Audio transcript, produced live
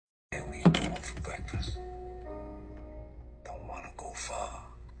And we eat for breakfast. Don't want to go far.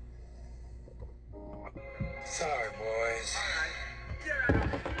 Sorry, boys.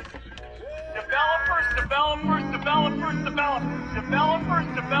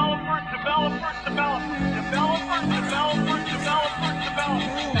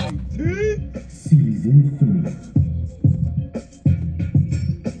 Season 3.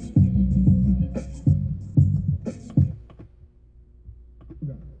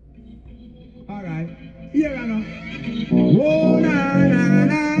 All right. Here I know. Whoa, na na na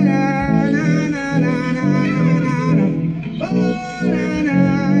na na na na na na na. Oh, na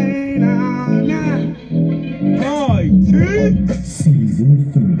na na na. IT.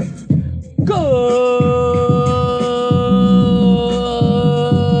 Season 3. Good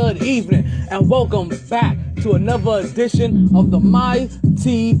evening and welcome back to another edition of the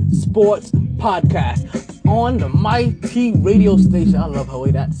myt-sports podcast on the MyT radio station. I love how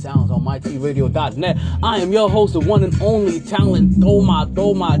that sounds on mytradio.net. I am your host, the one and only talent, throw my,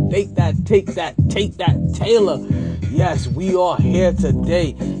 take that, Taylor. Yes, we are here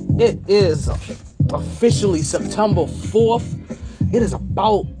today. It is officially September 4th. It is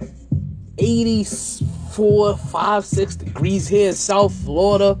about 84, 6 degrees here in South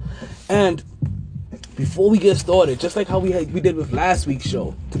Florida. And before we get started, just like how we did with last week's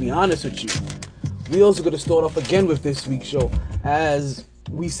show, to be honest with you, we also going to start off again with this week's show as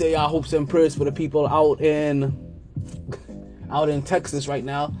we say our hopes and prayers for the people out in Texas right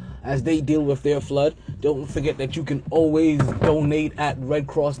now as they deal with their flood. Don't forget that you can always donate at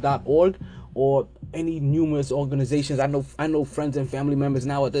redcross.org or any numerous organizations. I know friends and family members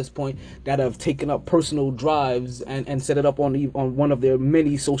now at this point that have taken up personal drives and set it up on one of their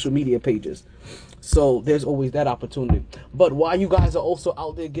many social media pages. So there's always that opportunity. But while you guys are also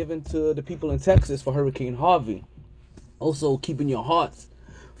out there giving to the people in Texas for Hurricane Harvey, also keeping your hearts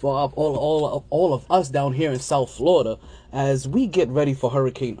for all of us down here in South Florida as we get ready for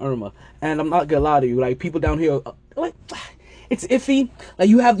Hurricane Irma. And I'm not gonna lie to you, like people down here, like it's iffy. Like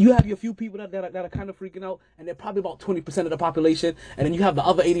you have your few people that are kind of freaking out, and they're probably about 20% of the population, and then you have the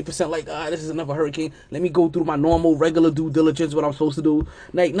other 80% like, this is another hurricane. Let me go through my normal, regular due diligence, what I'm supposed to do.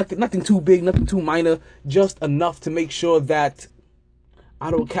 Like nothing too big, nothing too minor, just enough to make sure that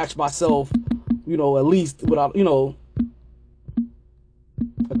I don't catch myself, at least without, a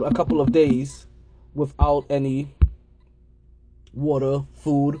couple of days without any water,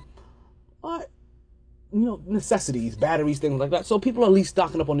 food, necessities, batteries, things like that. So people are at least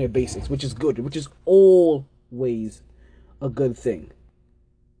stocking up on their basics, which is good, which is always a good thing.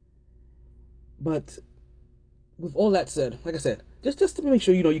 But with all that said, like I said, just to make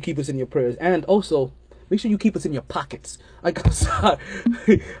sure you keep us in your prayers, and also make sure you keep us in your pockets. Like I'm sorry,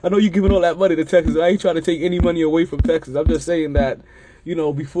 I know you're giving all that money to Texas. I ain't trying to take any money away from Texas. I'm just saying that,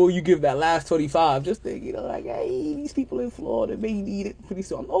 before you give that last 25, just think, hey, these people in Florida may need it pretty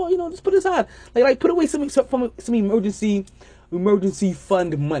soon. Just put it aside. Like put away some emergency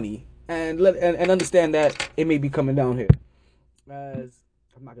fund money and understand that it may be coming down here. As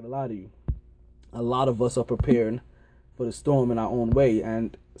I'm not gonna lie to you, a lot of us are preparing for the storm in our own way,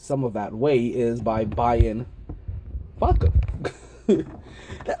 and some of that way is by buying vodka.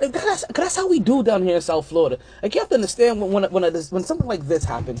 That's how we do down here in South Florida. Like you have to understand when something like this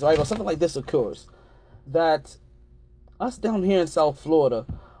happens, right, or something like this occurs, that us down here in South Florida,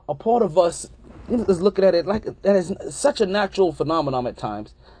 a part of us is looking at it like that is such a natural phenomenon at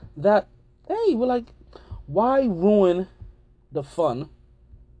times that, hey, we're like, why ruin the fun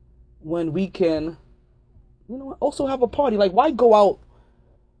when we can, also have a party? Like why go out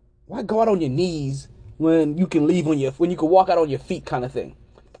on your knees when you can walk out on your feet, kind of thing.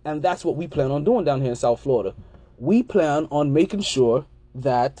 And that's what we plan on doing down here in South Florida. We plan on making sure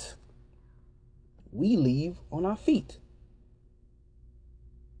that we leave on our feet.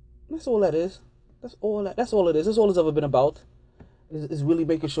 That's all that is. That's all it is. That's all it's ever been about. Is really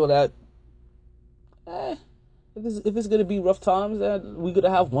making sure that if it's gonna be rough times, that we're gonna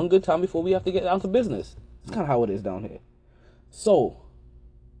have one good time before we have to get down to business. It's kind of how it is down here. So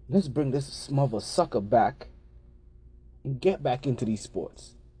let's bring this mother sucker back and get back into these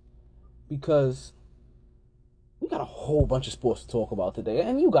sports, because we got a whole bunch of sports to talk about today,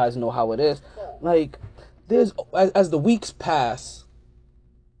 and you guys know how it is. Like, there's as the weeks pass,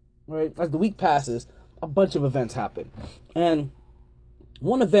 right? As the week passes, a bunch of events happen, and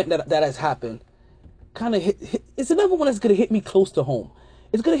one event that has happened kind of hit. It's another one that's gonna hit me close to home.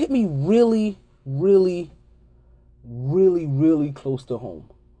 It's gonna hit me really, really, really, really close to home,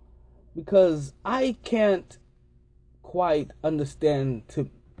 because I can't quite understand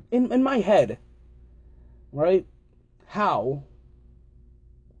in my head, right, how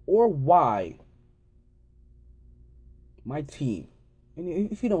or why my team, and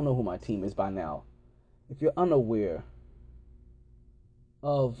if you don't know who my team is by now, if you're unaware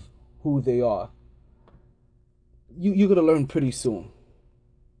of who they are, you're going to learn pretty soon.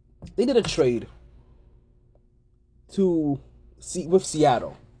 They did a trade with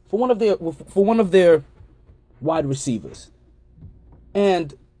Seattle for one of their wide receivers.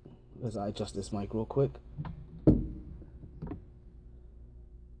 And as I adjust this mic real quick,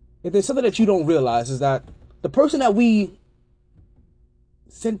 if there's something that you don't realize is that the person that we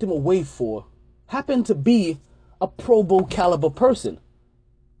sent him away for happened to be a Pro Bowl caliber person.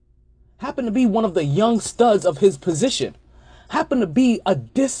 Happened to be one of the young studs of his position. Happened to be a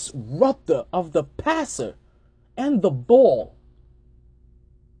disruptor of the passer and the ball.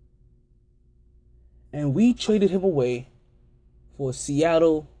 And we traded him away for a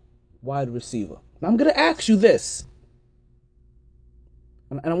Seattle wide receiver. Now I'm going to ask you this.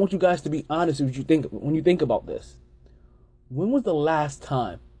 And I want you guys to be honest with when you think about this. When was the last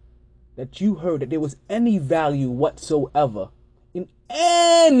time that you heard that there was any value whatsoever in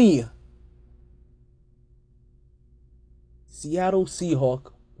any Seattle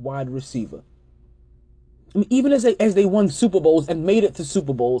Seahawk wide receiver? I mean, even as they won Super Bowls and made it to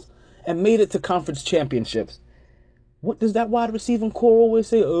Super Bowls and made it to conference championships, what does that wide receiving core always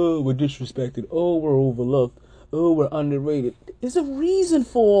say? Oh, we're disrespected. Oh, we're overlooked. Oh, we're underrated. There's a reason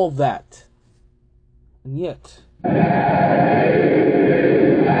for all that. And yet,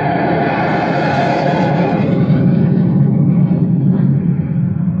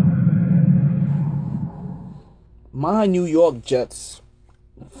 my New York Jets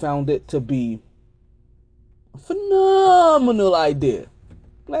found it to be a phenomenal idea.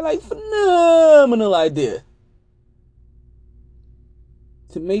 Like phenomenal idea.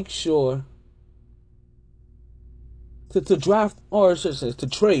 To make sure to draft, or I should say to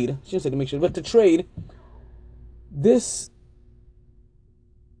trade, I shouldn't say to make sure, but to trade this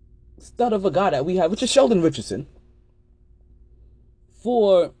stud of a guy that we have, which is Sheldon Richardson,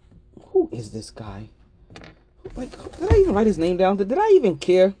 for, who is this guy? Like, did I even write his name down? Did I even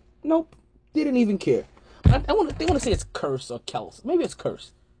care? Nope, didn't even care. They want to say it's Curse or Kels. Maybe it's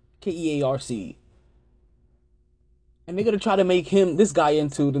Curse, Kearce. And they're going to try to make this guy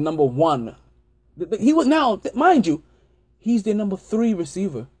into the number one. He was, now, mind you, he's their number 3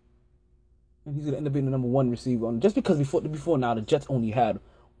 receiver. And he's going to end up being the number 1 receiver. Just because before now, the Jets only had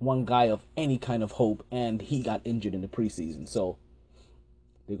one guy of any kind of hope. And he got injured in the preseason. So,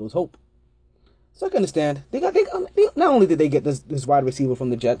 there goes hope. So I can understand. Not only did they get this wide receiver from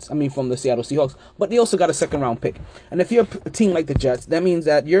the Seattle Seahawks, but they also got a 2nd round pick. And if you're a team like the Jets, that means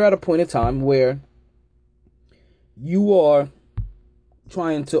that you're at a point in time where you are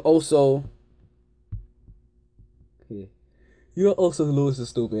trying to also... You're also Lewis is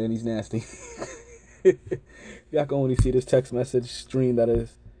stupid and he's nasty. Y'all can only see this text message stream that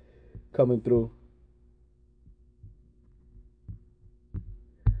is coming through.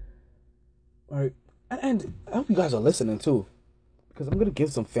 Alright, and I hope you guys are listening too, because I'm going to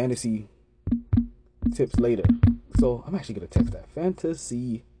give some fantasy tips later. So I'm actually going to text that.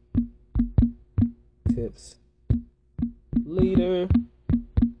 Fantasy tips later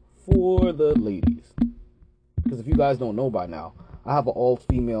for the ladies. Because if you guys don't know by now, I have an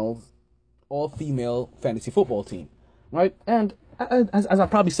all-female fantasy football team, right? And as I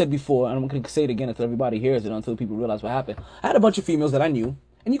probably said before, and I'm going to say it again until everybody hears it, until people realize what happened. I had a bunch of females that I knew,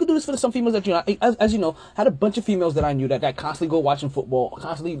 and you can do this for some females that you know, as you know, I had a bunch of females that I knew that constantly go watching football,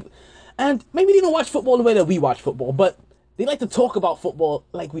 and maybe they don't watch football the way that we watch football, but they like to talk about football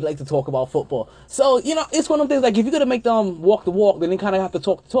like we like to talk about football. So, you know, it's one of those things, like, if you're going to make them walk the walk, then they kind of have to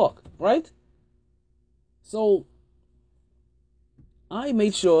talk the talk, right? So, I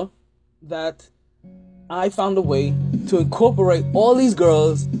made sure that I found a way to incorporate all these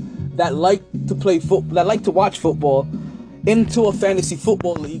girls that like to play football, that like to watch football, into a fantasy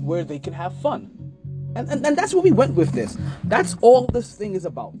football league where they can have fun. And that's where we went with this. That's all this thing is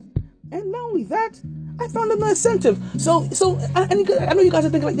about. And not only that, I found an incentive. So I know you guys are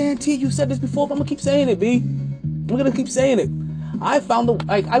thinking like, damn, T, you said this before, but I'm going to keep saying it, B. I'm going to keep saying it. I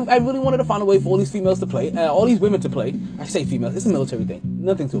really wanted to find a way for all these females to play, all these women to play. I say females, it's a military thing,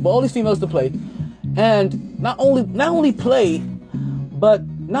 nothing to it, but all these females to play, and not only play, but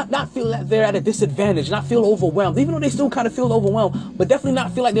not feel that they're at a disadvantage, not feel overwhelmed, even though they still kind of feel overwhelmed, but definitely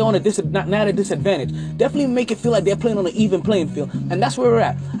not feel like they're on not at a disadvantage. Definitely make it feel like they're playing on an even playing field, and that's where we're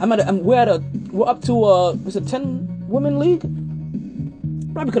at. We're up to it's a 10-woman league.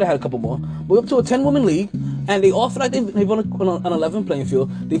 Probably could have had a couple more. We're up to a 10-woman league, And they all feel like they've on an 11 playing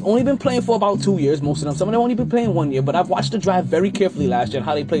field. They've only been playing for about 2 years, most of them. Some of them only been playing 1 year, but I've watched the draft very carefully last year and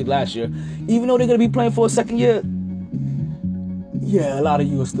how they played last year. Even though they're going to be playing for a second year, yeah, a lot of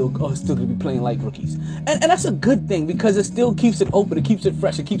you are still going to be playing like rookies. And that's a good thing, because it still keeps it open, it keeps it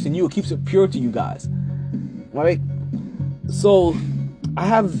fresh, it keeps it new, it keeps it pure to you guys. Right? So, I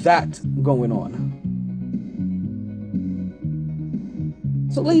have that going on.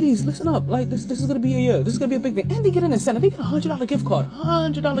 So ladies, listen up. Like this is gonna be a year. This is gonna be a big thing. And they get an incentive. They get $100 gift card.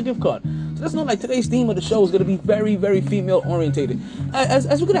 $100 gift card. So that's not like today's theme of the show is gonna be very, very female orientated.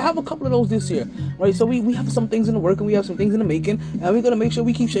 As we're gonna have a couple of those this year, right? So we have some things in the work and we have some things in the making, and we're gonna make sure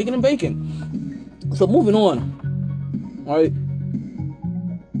we keep shaking and baking. So moving on, all right.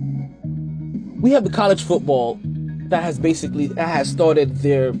 We have the college football that has started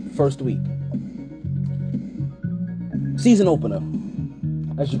their first week. Season opener,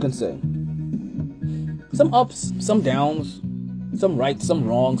 as you can say. Some ups, some downs, some rights, some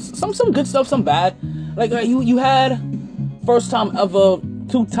wrongs, some good stuff, some bad. Like you had first time ever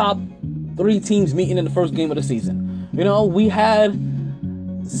 2 top 3 teams meeting in the first game of the season. You know, we had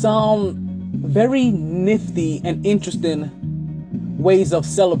some very nifty and interesting ways of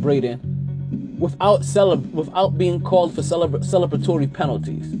celebrating without being called for celebratory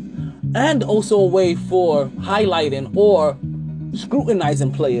penalties, and also a way for highlighting or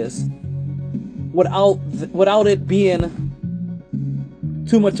scrutinizing players without it being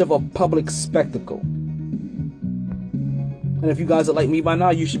too much of a public spectacle. And if you guys are like me by now,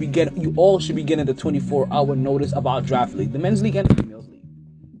 you all should be getting the 24-hour notice about Draft League, the men's league and the females league.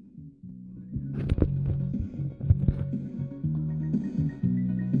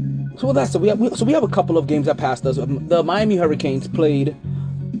 So that's we have a couple of games that passed us. The Miami Hurricanes played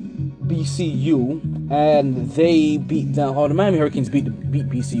BCU, and they the Miami Hurricanes beat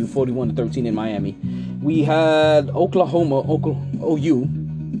BCU 41-13 in Miami. We had OU,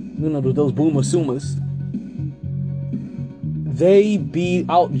 you know, those Boomer Sumas. They beat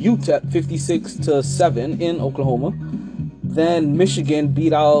out UTEP 56-7 in Oklahoma. Then Michigan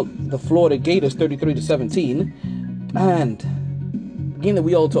beat out the Florida Gators 33-17, and the game that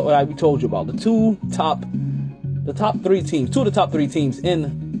we told you about, two of the top three teams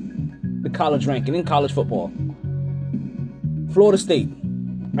in the college ranking in college football. Florida State,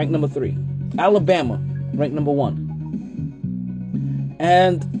 ranked number 3. Alabama, ranked number 1.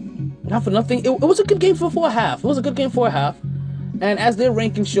 And not for nothing, it was a good game for a half. And as their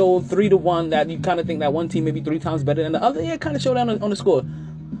ranking showed, 3-1, that you kind of think that one team may be 3 times better than the other. Yeah, kind of showed down on the score.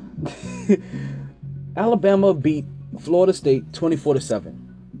 Alabama beat Florida State 24-7.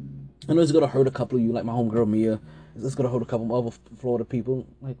 I know it's gonna hurt a couple of you, like my homegirl Mia. It's gonna hurt a couple of other Florida people.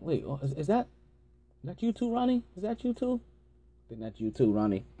 Like, wait, is that you too, Ronnie? Is that you too? I think that's you too,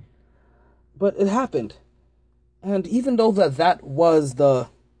 Ronnie. But it happened, and even though that was the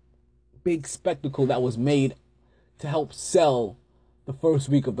big spectacle that was made to help sell the first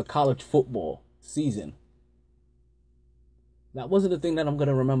week of the college football season, that wasn't the thing that I'm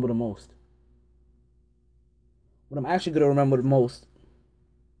gonna remember the most. What I'm actually gonna remember the most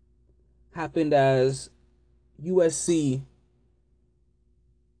happened as USC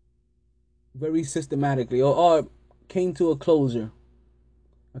very systematically or came to a closure.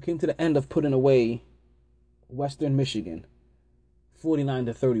 I came to the end of putting away Western Michigan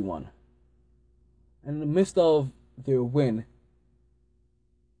 49-31. And in the midst of their win,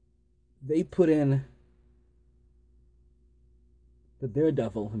 they put in the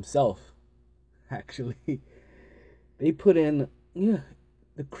Daredevil himself, actually. They put in, the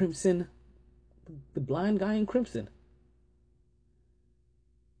Crimson, the blind guy in Crimson.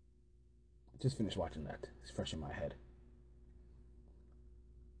 Just finished watching that. It's fresh in my head.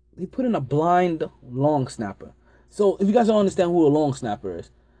 They put in a blind long snapper. So if you guys don't understand who a long snapper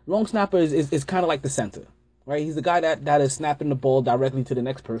is kind of like the center, right? He's the guy that is snapping the ball directly to the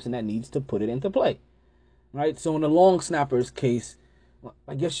next person that needs to put it into play, right? So in the long snapper's case,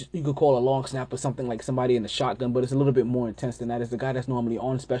 I guess you could call a long snapper something like somebody in the shotgun, but it's a little bit more intense than that. It's the guy that's normally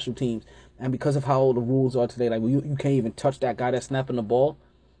on special teams. And because of how the rules are today, like you can't even touch that guy that's snapping the ball,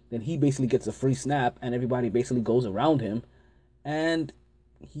 then he basically gets a free snap and everybody basically goes around him. And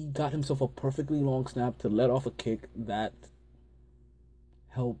he got himself a perfectly long snap to let off a kick that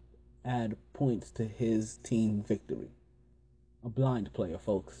helped add points to his team victory. A blind player,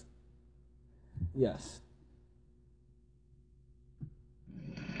 folks. Yes.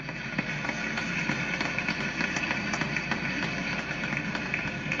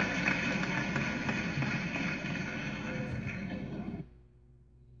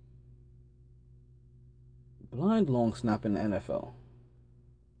 Blind long snap in the NFL.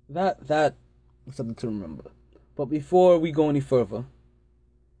 That is something to remember. But before we go any further,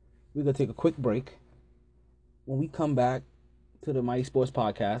 we're going to take a quick break. When we come back to the Mighty Sports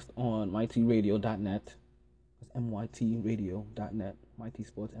Podcast on mytradio.net, that's mytradio.net, Mighty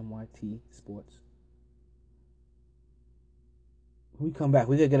Sports, MYT Sports. When we come back,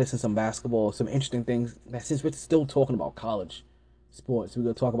 we're going to get into some basketball, some interesting things. That since we're still talking about college sports, we're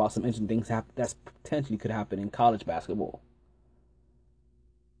going to talk about some interesting things that potentially could happen in college basketball.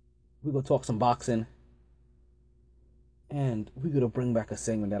 We're going to talk some boxing. And we're going to bring back a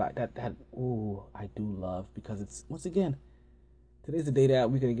segment that I do love, because it's, once again, today's the day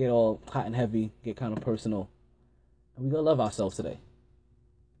that we're going to get all hot and heavy, get kind of personal. And we're going to love ourselves today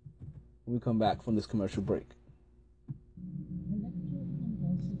when we come back from this commercial break.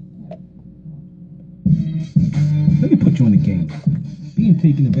 Let me put you in a game. Being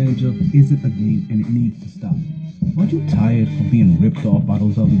taken advantage of isn't a game, and it needs to stop. Aren't you tired of being ripped off by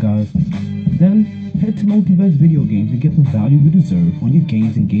those other guys? Then head to Multiverse Video Games and get the value you deserve on your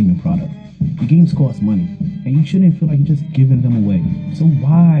games and gaming products. Your games cost money, and you shouldn't feel like you're just giving them away. So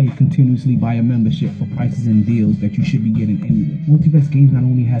why continuously buy a membership for prices and deals that you should be getting anyway? Multiverse Games not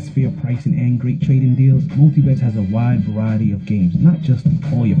only has fair pricing and great trading deals, Multiverse has a wide variety of games, not just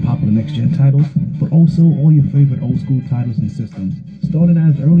all your popular next-gen titles, but also all your favorite old-school titles and systems. Starting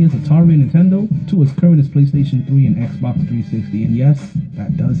as early as Atari and Nintendo, to as current as PlayStation 3 and Xbox 360, and yes,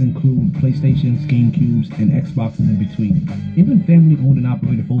 that does include PlayStations, GameCubes, and Xboxes in between. They've been family-owned and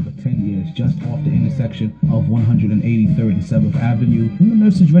operated for over 10 years, just off the intersection of 183rd and 7th Avenue in the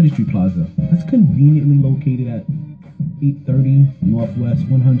Nurses Registry Plaza. That's conveniently located at 830 Northwest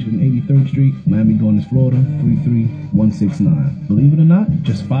 183rd Street, Miami Gardens, Florida 33169. Believe it or not,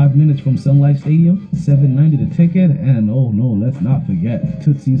 just 5 minutes from Sun Life Stadium, $7.90 the ticket, and oh no, let's not forget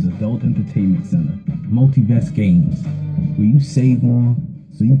Tootsie's Adult Entertainment Center. Multiverse Games, where you save more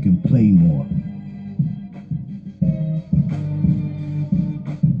so you can play more.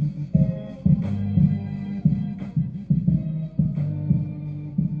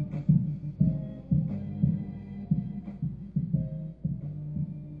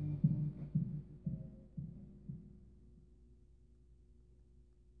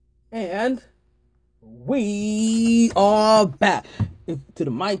 And we are back to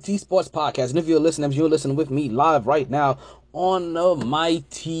the Mighty Sports Podcast. And if you're listening with me live right now on the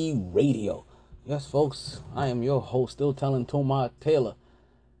Mighty Radio. Yes, folks, I am your host, still telling Tomar Taylor.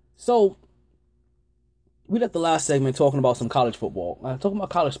 So, we left the last segment talking about some college football. Talking about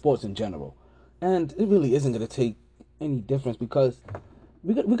college sports in general. And it really isn't going to take any difference, because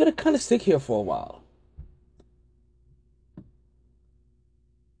we're going to kind of stick here for a while.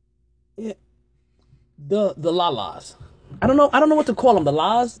 Yeah, the laws. I don't know what to call them. The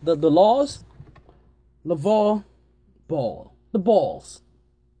laws, the laws, LaVar Ball, the balls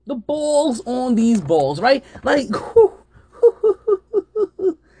on these balls, right? Like,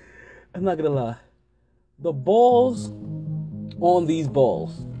 I'm not gonna lie, the balls on these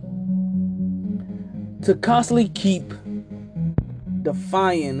balls, to constantly keep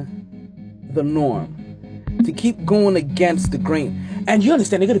defying the norm, to keep going against the grain. And you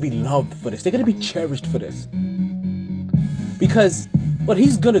understand, they're going to be loved for this. They're going to be cherished for this. Because what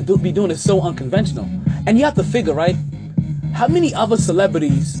he's going to be doing is so unconventional. And you have to figure, right? How many other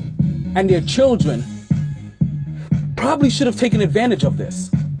celebrities and their children probably should have taken advantage of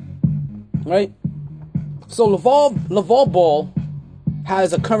this? Right? So LaVar Ball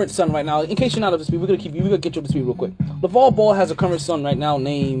has a current son right now. In case you're not up to speed, we're going to get you up to speed real quick. LaVar Ball has a current son right now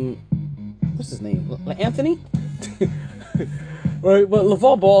named... What's his name? Anthony? Right, but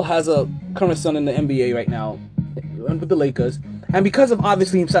LaVar Ball has a current son in the NBA right now with the Lakers, and because of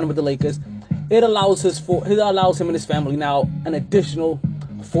obviously him signing with the Lakers, it allows him and his family now an additional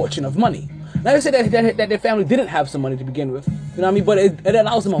fortune of money. Now, I said that their family didn't have some money to begin with, you know what I mean? But it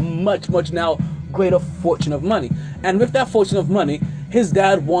allows him a much now greater fortune of money, and with that fortune of money, his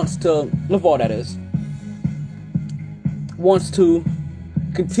dad wants to, LaVar that is, wants to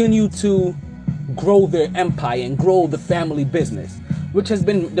continue to grow their empire and grow the family business, which has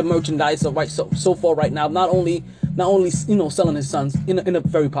been the merchandise of so far right now. Not only selling his sons in a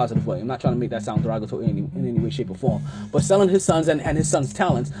very positive way. I'm not trying to make that sound derogatory in any way, shape, or form, but selling his sons and his sons'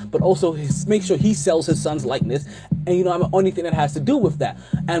 talents, but also make sure he sells his son's likeness and anything that has to do with that.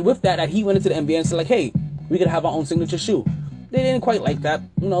 And with that, he went into the NBA and said, like, hey, we could have our own signature shoe. They didn't quite like that,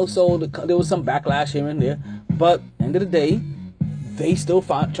 so there was some backlash here and there. But end of the day, they still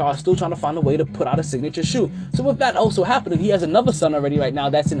trying to find a way to put out a signature shoe. So with that also happening, he has another son already right now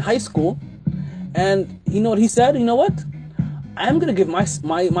that's in high school. And you know what he said? You know what? I'm going to give my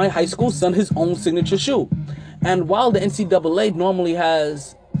high school son his own signature shoe. And while the NCAA normally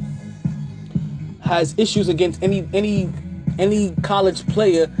has has issues against any college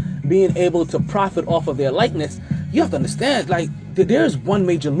player being able to profit off of their likeness, you have to understand, like, there's one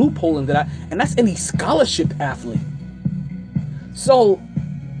major loophole into that, and that's any scholarship athlete. So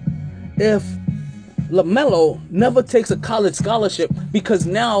if LaMelo never takes a college scholarship because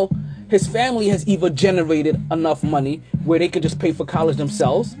now his family has either generated enough money where they can just pay for college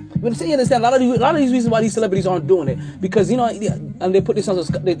themselves. But you understand, a lot of these reasons why these celebrities aren't doing it, because, you know, and they put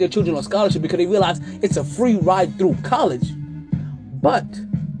their children on scholarship because they realize it's a free ride through college. But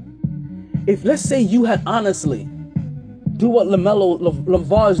if, let's say, you had honestly do what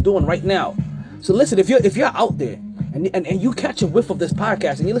LeVar is doing right now. So listen, if you're out there and you catch a whiff of this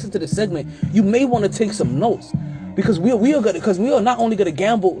podcast and you listen to this segment, you may want to take some notes. Because we are not only gonna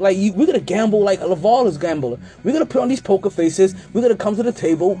gamble we're gonna gamble like LeVar is gambler. We're gonna put on these poker faces. We're gonna come to the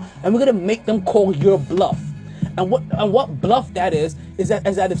table and we're gonna make them call your bluff. And what bluff that is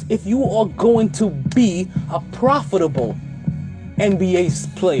that if you are going to be a profitable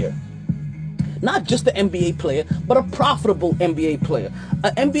NBA player, not just an NBA player, but a profitable NBA player,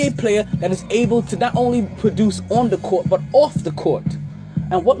 an NBA player that is able to not only produce on the court but off the court.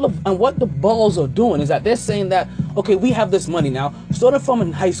 And what the Balls are doing is that they're saying that, okay, we have this money now. Starting from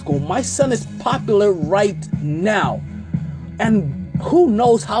in high school, my son is popular right now. And who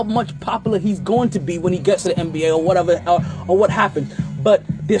knows how much popular he's going to be when he gets to the NBA or whatever, or what happens. But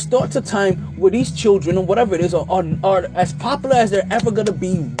there starts a time where these children, or whatever it is, are as popular as they're ever going to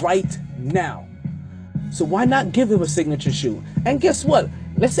be right now. So why not give him a signature shoe? And guess what?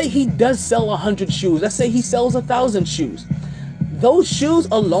 Let's say he does sell 100 shoes. Let's say he sells 1,000 shoes. Those shoes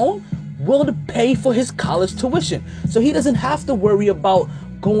alone will pay for his college tuition. So he doesn't have to worry about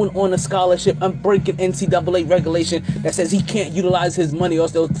going on a scholarship and breaking NCAA regulation that says he can't utilize his money or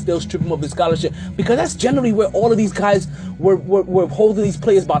they'll strip him of his scholarship. Because that's generally where all of these guys were holding these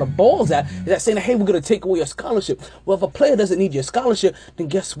players by the balls at. Is that saying, hey, we're going to take away your scholarship. Well, if a player doesn't need your scholarship, then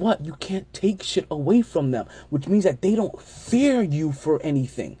guess what? You can't take shit away from them. Which means that they don't fear you for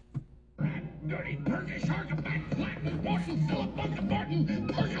anything. Dirty Turkish Archibald Platten, Martin Philip Bunker Barton,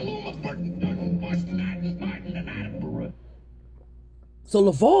 Pergaluma Burton, Boston, Martin, and Attenborough. So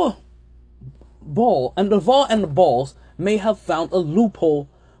LeVar and the Balls may have found a loophole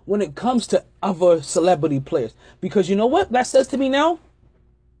when it comes to other celebrity players. Because you know what that says to me now?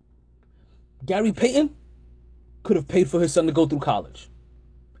 Gary Payton could have paid for his son to go through college.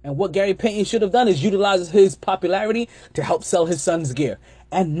 And what Gary Payton should have done is utilize his popularity to help sell his son's gear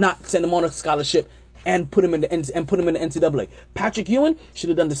and not send him on a scholarship and put him in the NCAA. Patrick Ewing should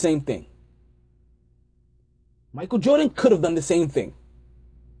have done the same thing. Michael Jordan could have done the same thing.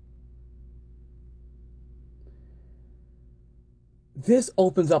 This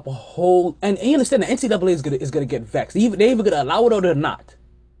opens up a whole, and you understand the NCAA is gonna get vexed. They're either gonna allow it or they're not.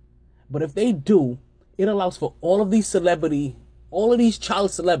 But if they do, it allows for all of these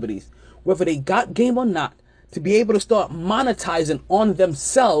child celebrities, whether they got game or not, to be able to start monetizing on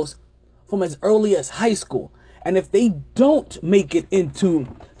themselves from as early as high school. And if they don't make it into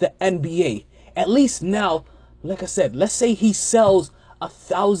the NBA, at least now, like I said, let's say he sells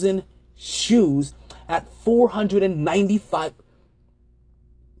 1,000 shoes at $495.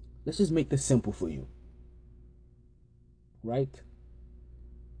 Let's just make this simple for you. Right?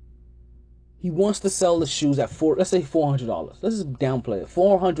 He wants to sell the shoes at let's say $400. Let's just downplay it.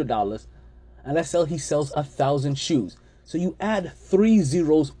 $400. And let's say he sells 1,000 shoes. So you add 3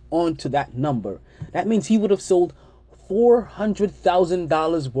 zeros onto that number. That means he would have sold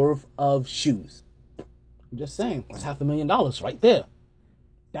 $400,000 worth of shoes. I'm just saying, that's $500,000 right there.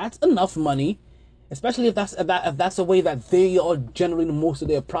 That's enough money, especially if that's a way that they are generating most of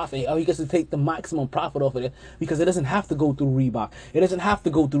their profit. Or he gets to take the maximum profit off of it because it doesn't have to go through Reebok. It doesn't have to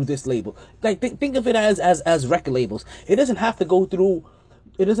go through this label. Like think of it as record labels. It doesn't have to go through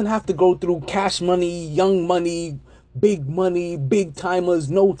Cash Money, Young Money, Big Timers,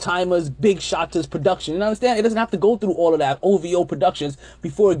 No Timers, Big Shotters production. You understand? It doesn't have to go through all of that OVO productions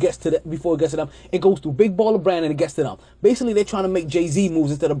before it gets to them. It goes through Big Baller Brand and it gets to them. Basically, they're trying to make Jay-Z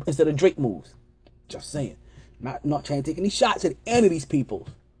moves instead of Drake moves. Just saying. Not trying to take any shots at any of these people.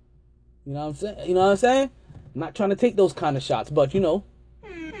 You know what I'm saying? I'm not trying to take those kind of shots, but you know.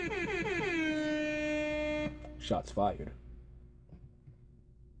 Shots fired.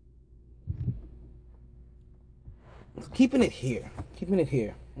 Keeping it here,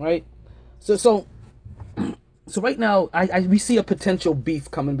 right? So right now, we see a potential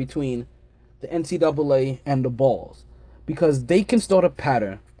beef coming between the NCAA and the Balls, because they can start a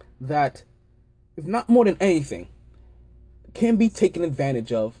pattern that, if not more than anything, can be taken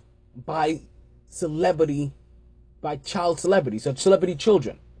advantage of by child celebrities, or celebrity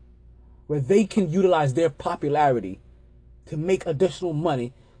children,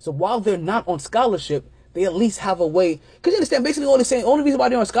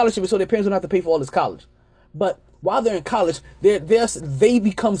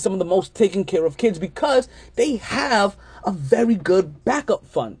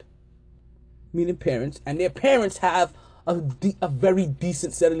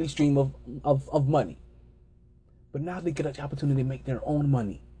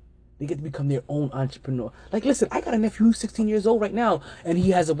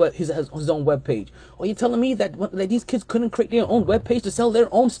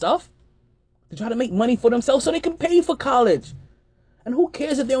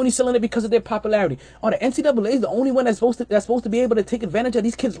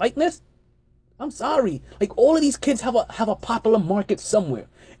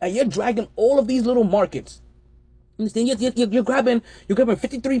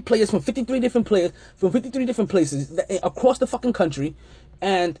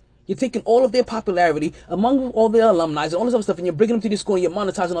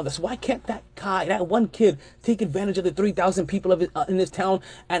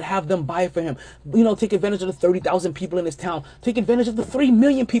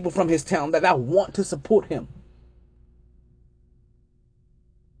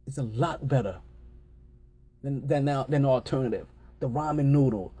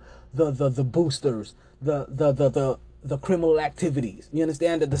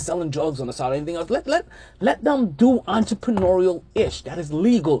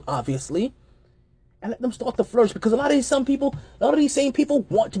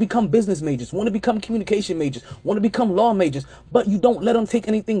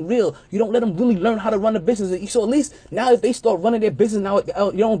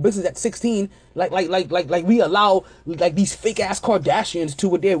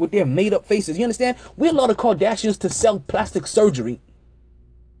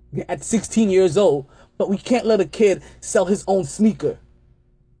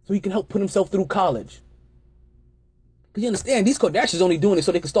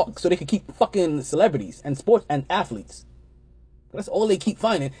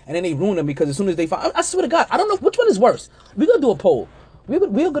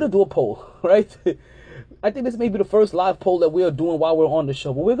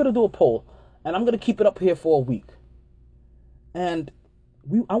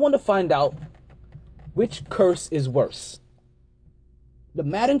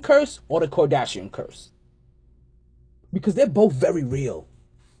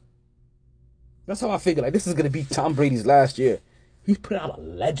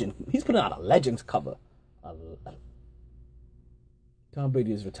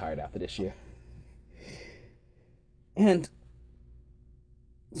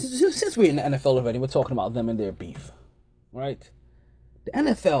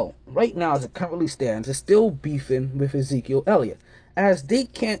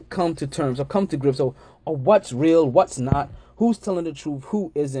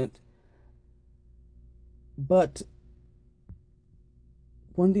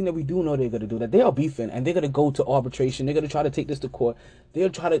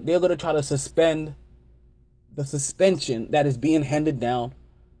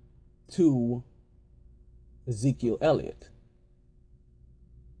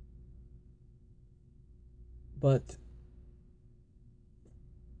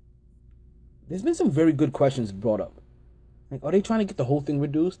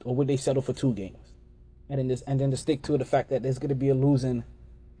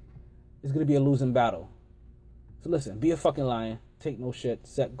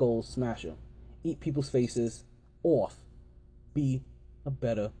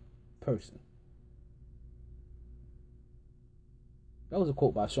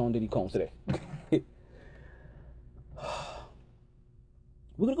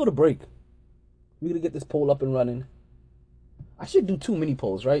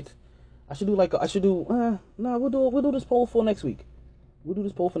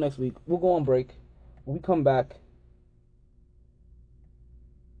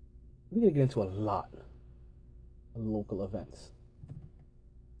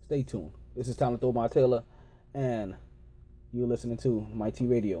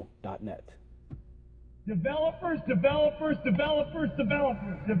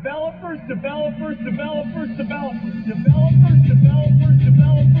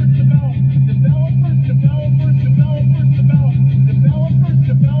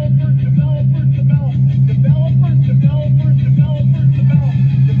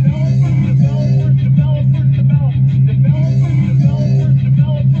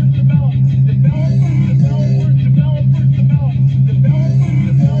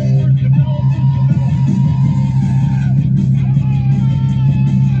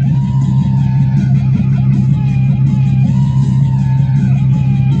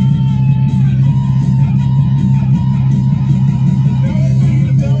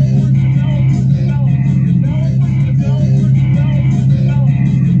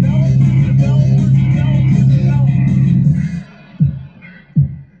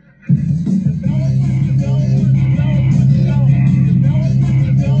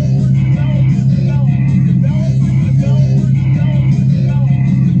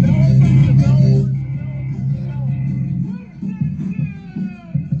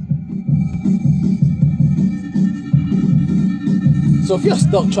 So if you're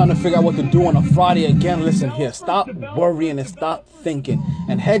stuck trying to figure out what to do on a Friday again, listen here. Stop worrying and stop thinking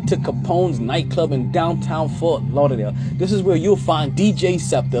and head to Capone's nightclub in downtown Fort Lauderdale. This is where you'll find DJ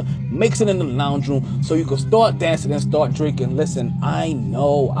Scepter mixing in the lounge room so you can start dancing and start drinking. Listen, I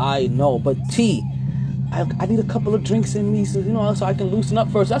know, but I need a couple of drinks in me, so I can loosen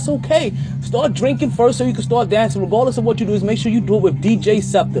up first. That's okay. Start drinking first so you can start dancing. Regardless of what you do, is make sure you do it with DJ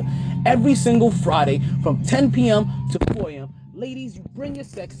Scepter. Every single Friday from 10 p.m. to 4 a.m. Ladies, you bring your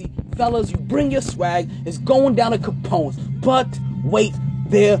sexy. Fellas, you bring your swag. It's going down at Capone's. But wait,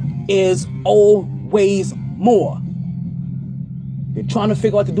 there is always more. You're trying to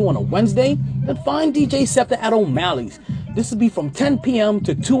figure out what to do on a Wednesday? Then find DJ Scepter at O'Malley's. This will be from 10 p.m.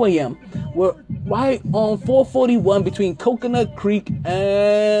 to 2 a.m. We're right on 441 between Coconut Creek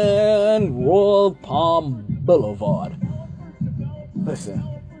and Royal Palm Boulevard. Listen,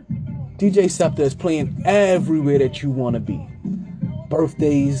 DJ Scepter is playing everywhere that you want to be.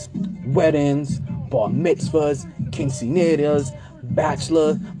 Birthdays, weddings, bar mitzvahs, quinceañeras,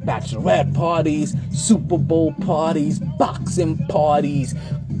 bachelorette parties, Super Bowl parties, boxing parties.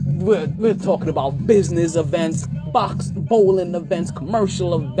 We're talking about business events, bowling events,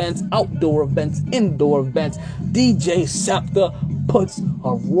 commercial events, outdoor events, indoor events. DJ Scepter puts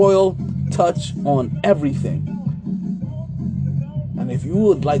a royal touch on everything. And if you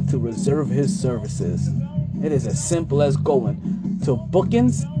would like to reserve his services, it is as simple as going to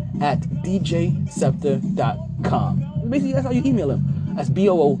bookings@djscepter.com. Basically, that's how you email him. That's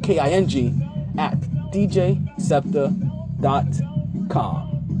BOOKING at djscepter.com.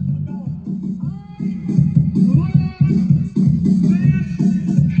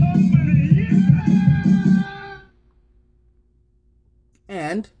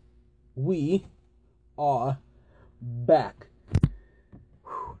 And we are back.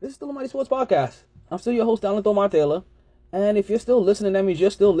 This is still the Mighty Sports Podcast. I'm still your host, Alan Thomar Taylor. And if you're still listening, that means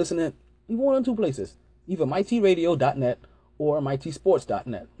you're still listening in one of two places. Either mytradio.net or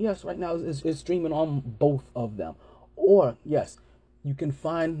myt-sports.net. Yes, right now it's streaming on both of them. Or, yes, you can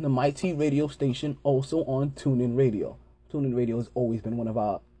find the Mighty radio station also on TuneIn Radio. TuneIn Radio has always been one of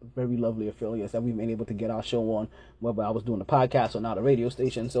our very lovely affiliates that we've been able to get our show on, whether I was doing a podcast or not a radio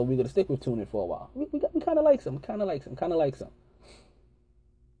station. So we're going to stick with TuneIn for a while. We kind of like some.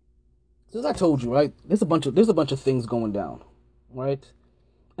 So as I told you, right, there's a bunch of things going down, right?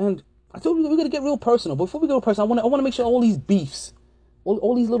 And I told you we're gonna get real personal. But before we go personal, I want to make sure all these beefs,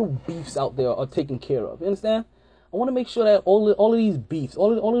 all these little beefs out there are taken care of. You understand? I want to make sure that all of these beefs,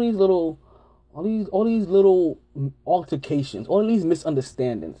 all of these little altercations, all of these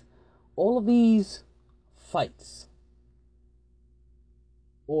misunderstandings, all of these fights,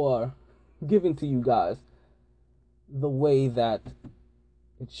 are given to you guys the way that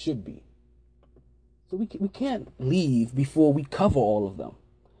it should be. So we can't leave before we cover all of them.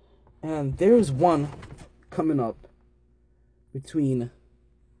 And there's one coming up between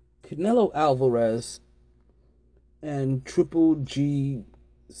Canelo Alvarez and Triple G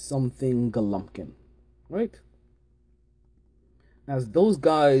something Golovkin, right? As those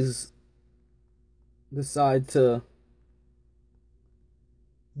guys decide to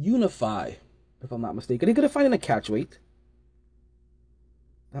unify, if I'm not mistaken, they're going to fight in a catch weight.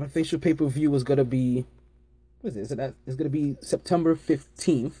 That official pay-per-view is going to be, what is it? It's going to be September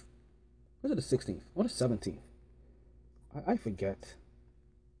 15th. Or is it the 16th? Or the 17th? I forget.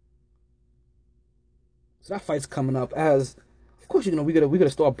 So that fight's coming up as, of course, we gotta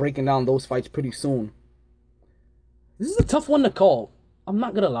start breaking down those fights pretty soon. This is a tough one to call. I'm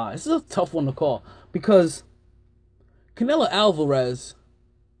not gonna lie. This is a tough one to call because Canelo Alvarez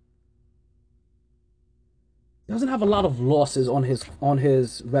doesn't have a lot of losses on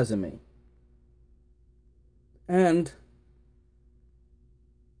his resume. And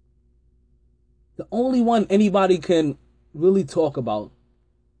the only one anybody can really talk about,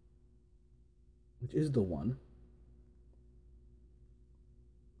 which is the one,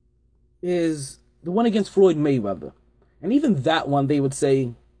 is the one against Floyd Mayweather. And even that one, they would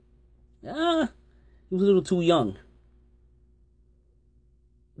say, he was a little too young.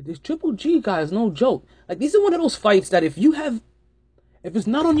 But this Triple G guy is no joke. Like, these are one of those fights that if it's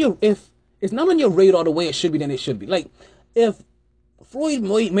not on your radar the way it should be, then it should be. Like, if Floyd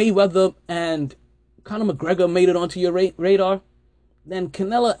Mayweather and Conor McGregor made it onto your radar, then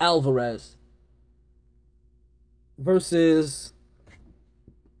Canelo Alvarez versus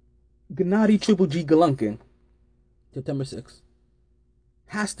Gennady Triple G Golovkin, September 6th,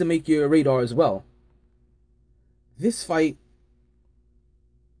 has to make your radar as well. This fight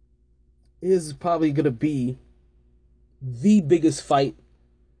is probably going to be the biggest fight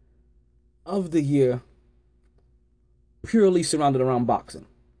of the year purely surrounded around boxing.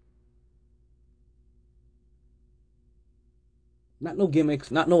 Not no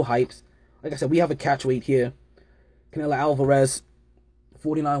gimmicks, not no hypes. Like I said, we have a catch weight here. Canelo Alvarez,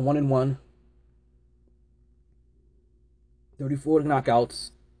 49 1-1, 34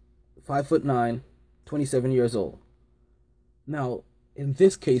 knockouts, 5'9", 27 years old. Now, in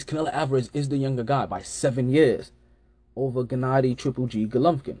this case, Canelo Alvarez is the younger guy by 7 years over Gennady Triple G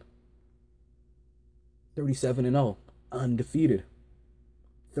Golovkin. 37-0, undefeated.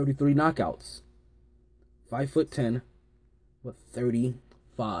 33 knockouts, 5'10", but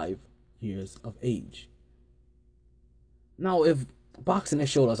 35 years of age. Now, if boxing has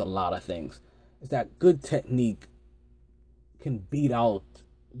showed us a lot of things, is that good technique can beat out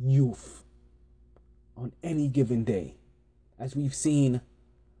youth on any given day. As we've seen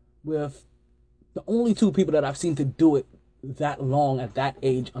with the only two people that I've seen to do it that long at that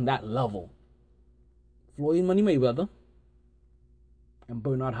age on that level, Floyd Money Mayweather and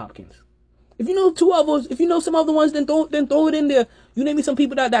Bernard Hopkins. If you know two others, if you know some other ones, then throw it in there. You name me some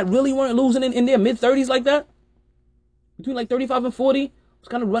people that really weren't losing in their mid-30s like that. Between like 35 and 40. Was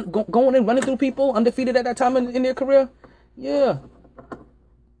kind of going and running through people, undefeated at that time in their career. Yeah.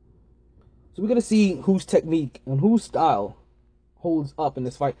 So we're going to see whose technique and whose style holds up in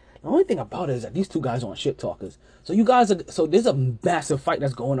this fight. The only thing about it is that these two guys aren't shit talkers. So there's a massive fight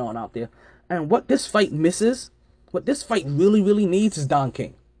that's going on out there. And what this fight misses, what this fight really, really needs is Don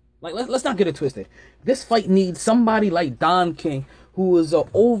King. Like, let's not get it twisted. This fight needs somebody like Don King, who is an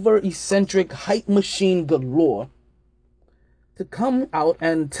over-eccentric hype machine galore, to come out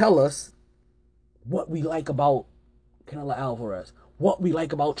and tell us what we like about Canelo Alvarez, what we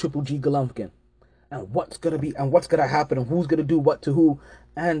like about Triple G Golovkin, and what's gonna happen, and who's gonna do what to who,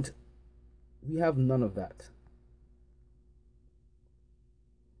 and we have none of that.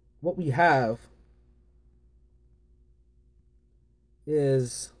 What we have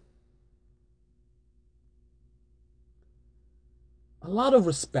is a lot of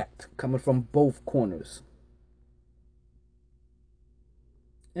respect coming from both corners.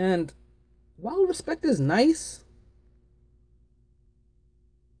 And while respect is nice,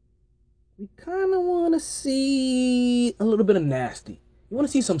 we kind of want to see a little bit of nasty. You want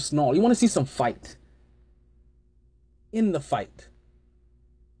to see some snarl. You want to see some fight. In the fight.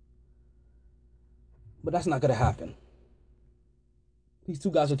 But that's not going to happen. These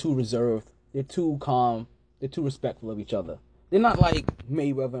two guys are too reserved. They're too calm. They're too respectful of each other. They're not like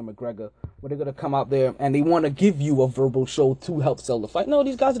Mayweather and McGregor, where they're going to come out there and they want to give you a verbal show to help sell the fight. No,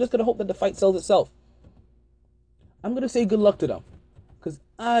 these guys are just going to hope that the fight sells itself. I'm going to say good luck to them, because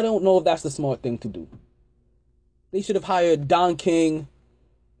I don't know if that's the smart thing to do. They should have hired Don King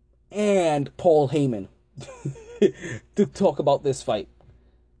and Paul Heyman to talk about this fight.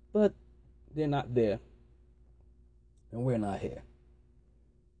 But they're not there. And we're not here.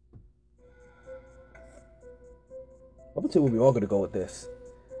 Up until we all gonna go with this.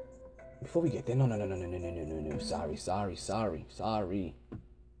 Before we get there, no. Sorry.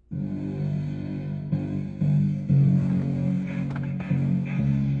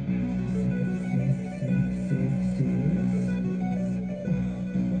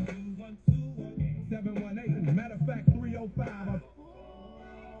 Matter of fact, 305.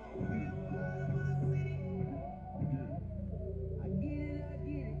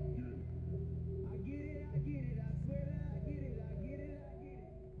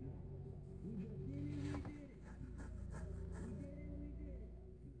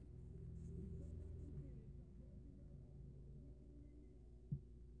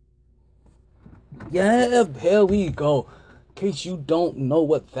 Yeah, here we go. In case you don't know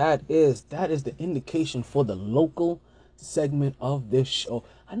what that is the indication for the local segment of this show.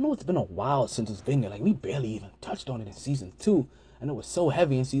 I know it's been a while since it's been there. Like, we barely even touched on it in season 2. And it was so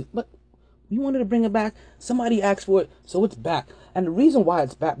heavy in season, but we wanted to bring it back. Somebody asked for it, so it's back. And the reason why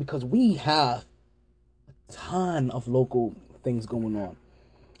it's back, because we have a ton of local things going on.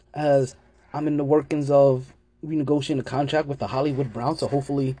 As I'm in the workings of renegotiating a contract with the Hollywood Browns, so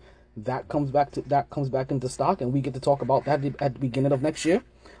hopefully that comes back into stock, and we get to talk about that at the beginning of next year.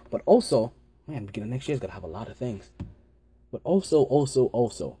 But also, man, beginning of next year is gonna have a lot of things. But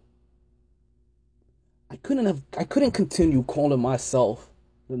also, I couldn't continue calling myself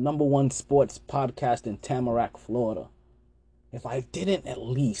the #1 sports podcast in Tamarack, Florida, if I didn't at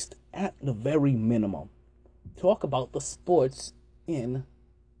least, at the very minimum, talk about the sports in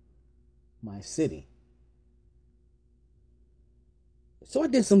my city. So I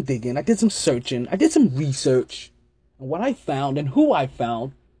did some digging, I did some searching, I did some research. And what I found, and who I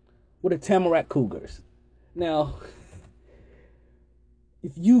found, were the Tamarack Cougars. Now,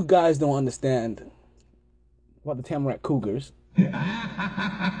 if you guys don't understand about the Tamarack Cougars.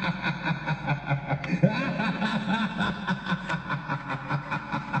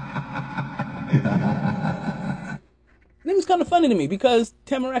 It was kind of funny to me because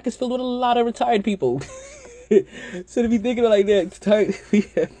Tamarack is filled with a lot of retired people. So to be thinking like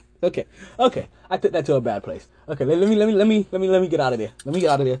that, okay. I took that to a bad place. Okay, let me get out of there. Let me get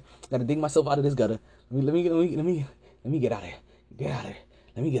out of there. Gotta dig myself out of this gutter. Let me get out of here. Get out of there.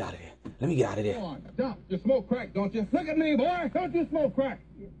 Let me get out of there. Let me get out of there. Come on, Doc, you smoke crack, don't you? Look at me, boy. Don't you smoke crack?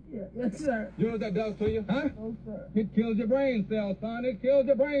 Yes, sir. You know what that does to you, huh? No, sir. It kills your brain cells, son. It kills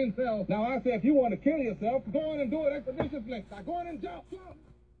your brain cells. Now, I say if you want to kill yourself, go on and do it expeditiously. Now, go on and jump.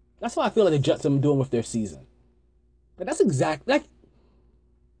 That's what I feel like the Jets are doing with their season. But I think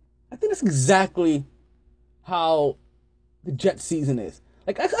that's exactly how the Jets season is.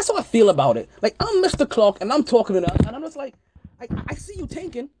 Like, that's how I feel about it. Like, I'm Mr. Clark, and I'm talking to them, and I'm just like, I see you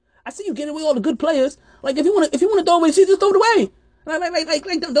tanking. I see you getting away all the good players. Like, if you want to throw away, just throw it away.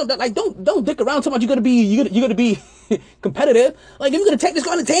 Don't dick around so much. You're gonna be competitive. Like, if you're gonna tank, just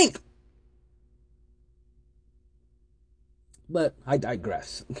go on and tank. But I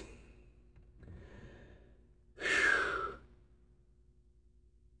digress.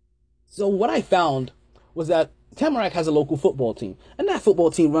 So what I found was that Tamarack has a local football team, and that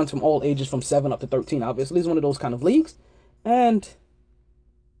football team runs from all ages, from 7 up to 13. Obviously, it's one of those kind of leagues, and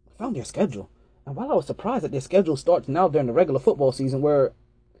I found their schedule. And while I was surprised that their schedule starts now during the regular football season, where,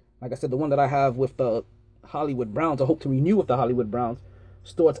 like I said, the one that I have with the Hollywood Browns, I hope to renew with the Hollywood Browns,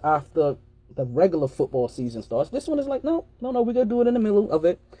 starts after the regular football season starts. This one is like, no, we're going to do it in the middle of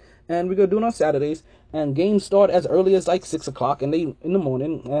it, and we're going to do it on Saturdays, and games start as early as like 6 o'clock in the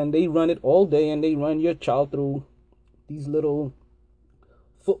morning, and they run it all day, and they run your child through these little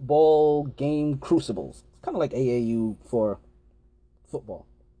football game crucibles. It's kind of like AAU for football.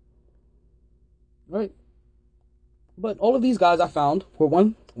 Right? But all of these guys I found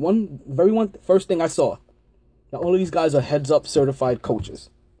were first thing I saw. Now, all of these guys are heads-up certified coaches.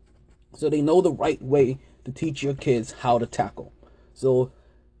 So they know the right way to teach your kids how to tackle. So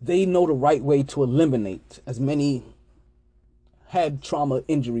they know the right way to eliminate as many head trauma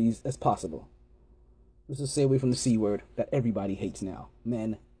injuries as possible. Let's just stay away from the C word that everybody hates now.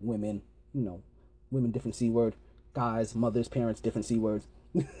 Men, women, women, different C word. Guys, mothers, parents, different C words.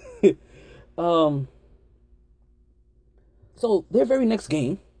 So their very next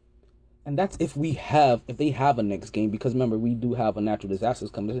game, and that's if they have a next game, because remember, we do have a natural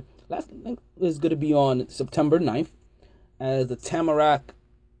disasters coming. Last thing is going to be on September 9th as the Tamarack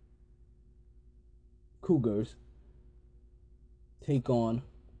Cougars take on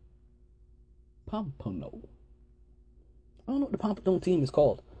Pompano. I don't know what the Pompano team is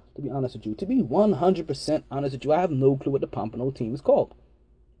called, to be honest with you. To be 100% honest with you, I have no clue what the Pompano team is called.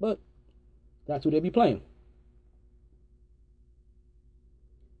 But that's who they'll be playing.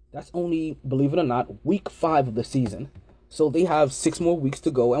 That's only, believe it or not, week 5 of the season. So they have 6 more weeks to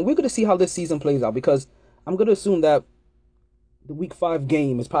go. And we're going to see how this season plays out, because I'm going to assume that the week 5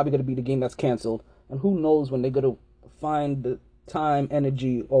 game is probably going to be the game that's canceled. And who knows when they're going to find the time,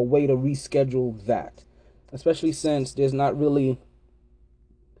 energy, or way to reschedule that. Especially since there's not really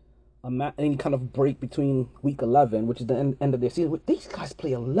any kind of break between week 11, which is the end of their season. These guys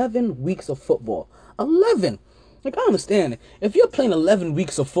play 11 weeks of football. 11! Like, I understand. If you're playing 11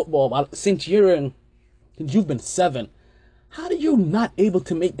 weeks of football since you've been 7, how are you not able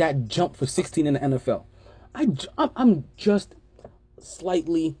to make that jump for 16 in the NFL? I'm just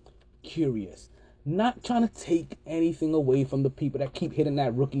slightly curious. Not trying to take anything away from the people that keep hitting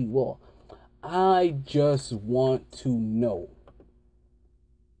that rookie wall. I just want to know,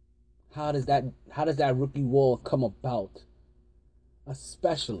 how does that rookie wall come about?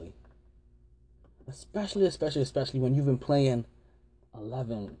 Especially when you've been playing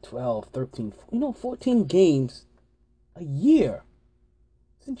 11, 12, 13, 14 games a year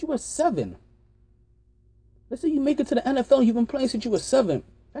since you were 7. Let's say you make it to the NFL, you've been playing since you were 7.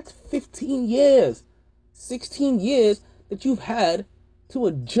 That's 15 years. 16 years that you've had to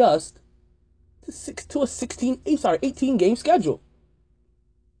adjust to a 18 game schedule.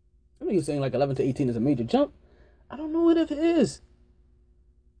 I know you're saying like 11 to 18 is a major jump. I don't know what if it is.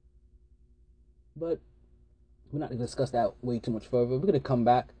 But we're not going to discuss that way too much further. We're going to come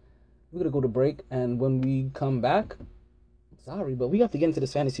back. We're going to go to break. And when we come back, sorry, but we have to get into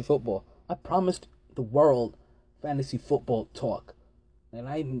this fantasy football. I promised the world fantasy football talk. And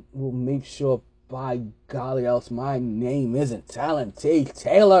I will make sure, by golly else, my name isn't Talent T.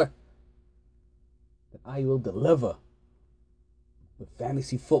 Taylor, that I will deliver the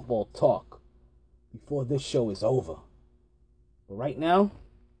fantasy football talk before this show is over. But right now,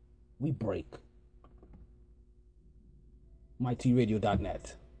 we break.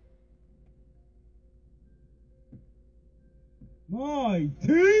 mytradio.net. My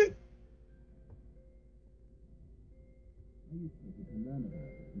tea?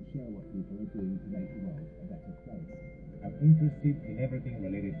 I'm interested in everything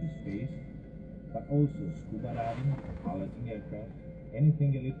related to space, but also scuba diving, piloting aircraft,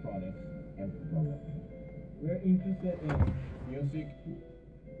 anything electronics, and photography. We're interested in music,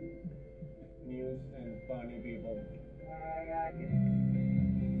 news, and funny people.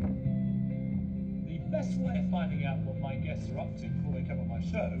 The best way of finding out what my guests are up to before they come on my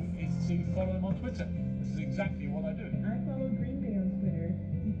show is to follow them on Twitter. This is exactly what I do. I follow Green Day on Twitter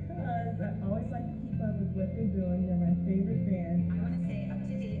because I always like to keep up with what they're doing. They're my favorite band. I want to stay up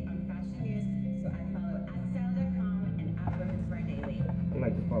to date on fashion news, so I follow @style.com and @women'swear daily. I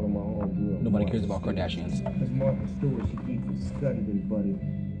like to follow my homegirl. Nobody cares about Kardashians. Because Martha Stewart, she keeps it studded and buttered,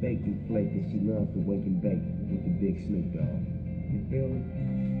 baked and flaked, and she loves to wake and bake with the big Snoop Dogg. You feel me?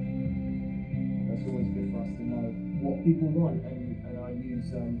 It's always good for us to know what people want, and I use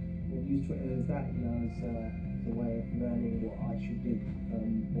Twitter as that, as a way of learning what I should do,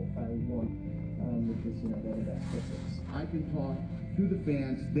 what fans want, because they're the best critics. I can talk to the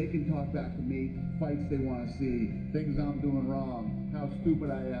fans, they can talk back to me, fights they want to see, things I'm doing wrong, how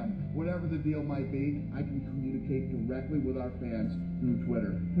stupid I am, whatever the deal might be, I can communicate directly with our fans through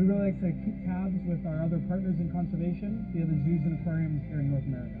Twitter. We really like to keep tabs with our other partners in conservation, the other zoos and aquariums here in North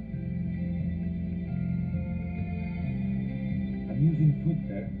America. I'm using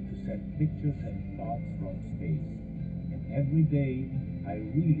Twitter to send pictures and thoughts from space, and every day I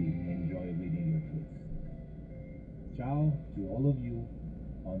really enjoy reading your tweets. Ciao to all of you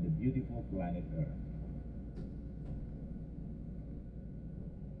on the beautiful planet Earth.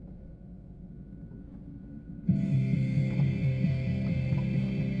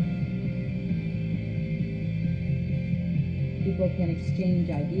 People can exchange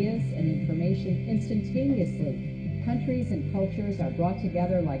ideas and information instantaneously. Countries and cultures are brought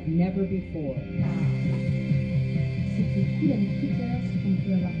together like never before. C'est que beaucoup avec Twitter, c'est qu'on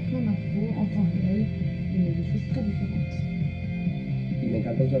peut avoir plein d'infos en temps réel et des choses très différentes. Y me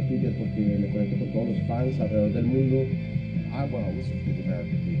encanta usar Twitter porque me conecto con todos los fans alrededor del mundo. I want to listen to the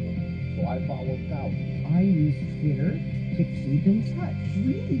American people, so I follow thousands. I use Twitter to keep in touch.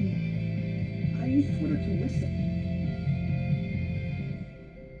 Really? I use Twitter to listen.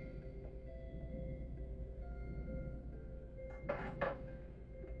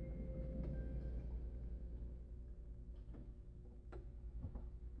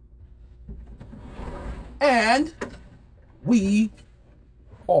 And we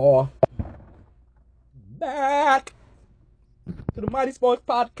are back to the Mighty Sports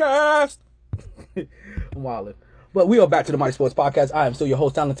Podcast. I'm wildin'. But we are back to the Mighty Sports Podcast. I am still your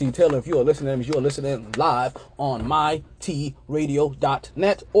host, Talented Taylor. If you are listening live on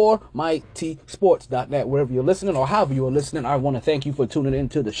mytradio.net or myt-sports.net, wherever you're listening or however you are listening. I want to thank you for tuning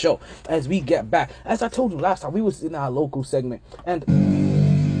into the show. As we get back, as I told you last time, we was in our local segment, and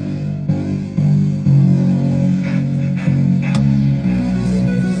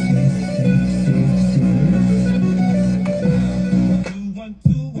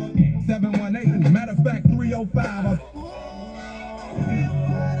Matter of fact, 305. I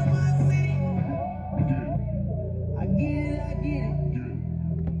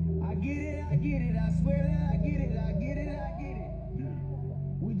get it. I swear that I get it.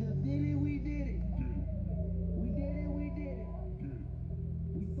 We just did it. We did it. We did it.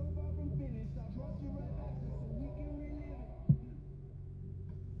 We so far from finished. I brought you right back so we can relive it.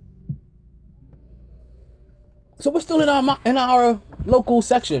 so we're still in our local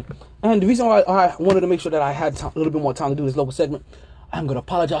section. And the reason why I wanted to make sure that I had a little bit more time to do this local segment, I'm going to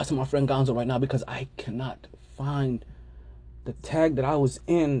apologize to my friend Gonzo right now because I cannot find the tag that I was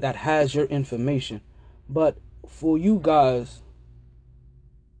in that has your information. But for you guys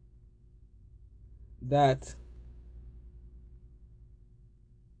that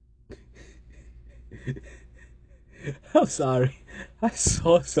I'm sorry, I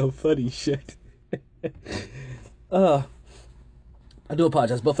saw some funny shit. I do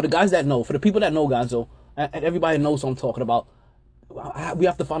apologize, but for the guys that know, for the people that know Gonzo, and everybody knows what I'm talking about, we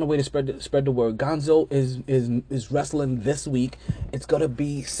have to find a way to spread the word. Gonzo is wrestling this week. It's gonna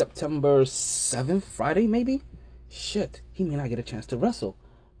be September 7th, Friday maybe. Shit, he may not get a chance to wrestle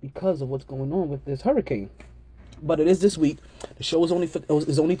because of what's going on with this hurricane. But it is this week. The show is only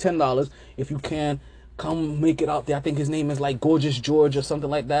 $10. If you can, come make it out there. I think his name is like Gorgeous George or something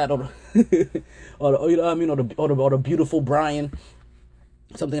like that, or you know what I mean, or the beautiful Brian.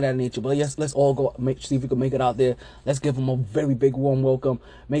 something of that nature. But yes, let's all go see if we can make it out there. Let's give him a very big warm welcome.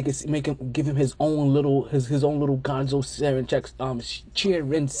 Give him his own little Gonzo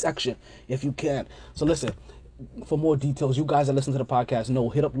cheer-in section if you can. So listen, for more details, you guys that listen to the podcast know,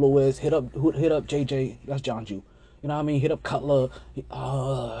 hit up Louis, hit up JJ, that's John Jew. You know what I mean? Hit up Cutler, hit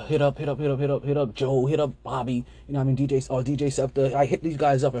up Joe, hit up Bobby, you know what I mean? DJ Scepter. I hit these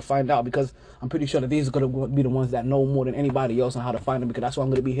guys up and find out, because I'm pretty sure that these are going to be the ones that know more than anybody else on how to find them, because that's why I'm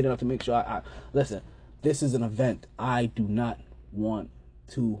going to be hitting up to make sure I listen, this is an event I do not want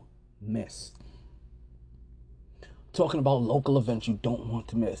to miss. Talking about local events you don't want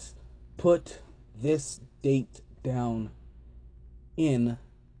to miss. Put this date down in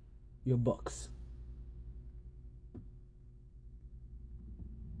your books.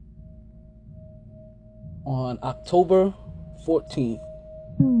 On October 14th,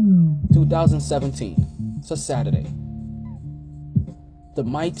 2017, it's a Saturday, the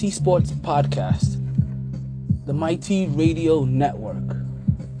myt-sports podcast, the MyT Radio Network,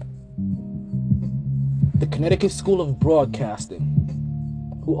 the Connecticut School of Broadcasting,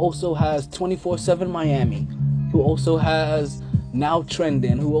 who also has 24/7 Miami, who also has Now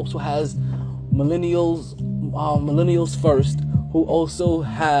Trending, who also has Millennials First, who also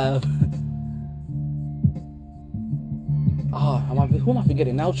have who am I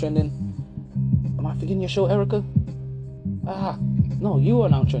forgetting? Now Trending. Am I forgetting your show, Erica? No, you are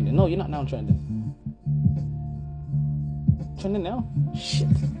Now Trending. No, you're not Now Trending. Trending Now? Shit.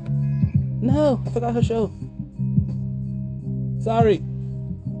 No, I forgot her show. Sorry.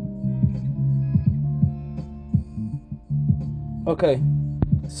 Okay,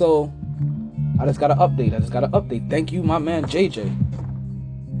 so I just got an update. Thank you, my man JJ.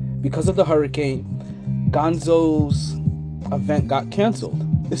 Because of the hurricane, Gonzo's event got canceled.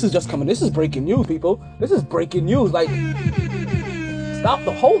 This is breaking news, people. This is breaking news. Like,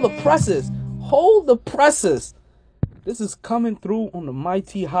 hold the presses. This is coming through on the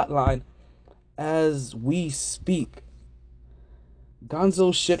MyT hotline as we speak.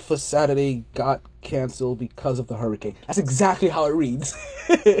 Gonzo's shit for Saturday got canceled because of the hurricane. That's exactly how it reads.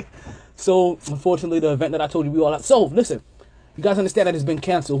 So, unfortunately, the event that I told you we all had. So, listen, you guys understand that it's been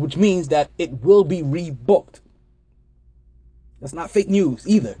canceled, which means that it will be rebooked. That's not fake news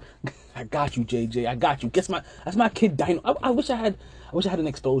either. I got you, JJ. I got you. That's my kid Dino. I wish I had an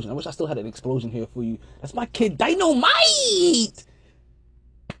explosion. I wish I still had an explosion here for you. That's my kid Dynamite.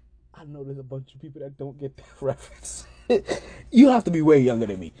 I know there's a bunch of people that don't get that reference. You have to be way younger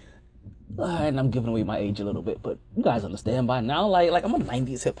than me. And I'm giving away my age a little bit, but you guys understand by now. Like I'm a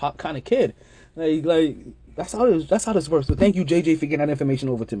 90s hip hop kind of kid. Like that's how this works. So thank you, JJ, for getting that information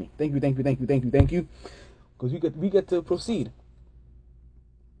over to me. Thank you. Because we get to proceed.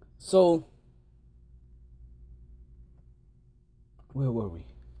 So where were we?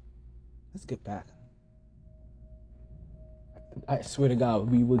 Let's get back. I swear to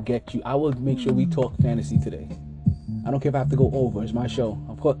God, we will get you. I will make sure we talk fantasy today. I don't care if I have to go over. It's my show.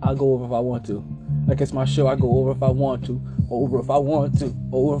 Of course, I'll go over if I want to. Like, it's my show. I go over if I want to. Over if I want to.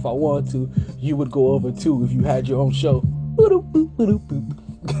 Over if I want to. You would go over too if you had your own show.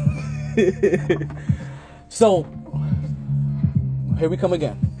 So, here we come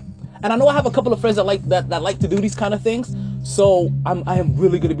again. And I know I have a couple of friends that like to do these kind of things. So I am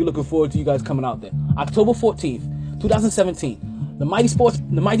really going to be looking forward to you guys coming out there. October 14th, 2017. The MyT Sports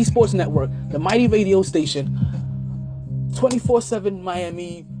Network, the MyT radio station, 24/7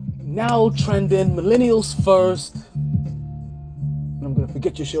 Miami, Now Trending, Millennials First. And I'm going to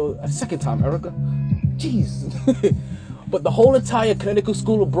forget your show a second time, Erica. Jeez. But the whole entire Connecticut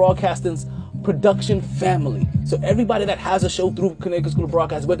School of Broadcasting's production family. So everybody that has a show through Connecticut School of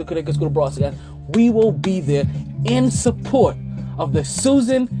Broadcasting, with the Connecticut School of Broadcasting, we will be there in support of the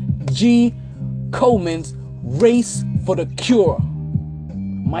Susan G. Coleman's Race for the Cure,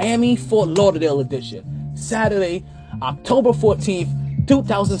 Miami Fort Lauderdale edition, Saturday, October 14th,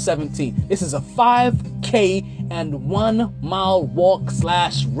 2017. This is a 5K and 1 mile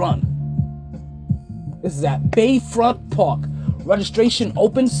walk/run. This is at Bayfront Park. Registration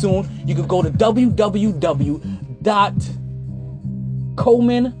opens soon. You can go to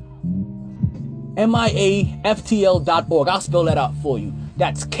www.colemanmiaftl.org. I'll spell that out for you.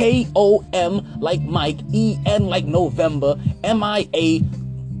 That's KOM like Mike, EN like November,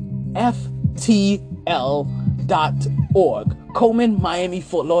 MIAFTL.org.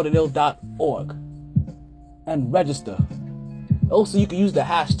 ColemanMiamiFortLauderdale.org. And register. Also, you can use the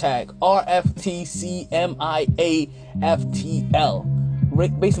hashtag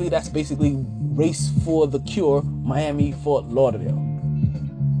RFTCMIAFTL. Basically, that's Race for the Cure, Miami Fort Lauderdale.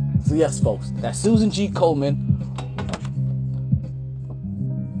 So yes, folks, that's Susan G. Coleman.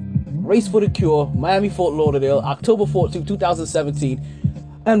 Race for the Cure, Miami, Fort Lauderdale, October 14,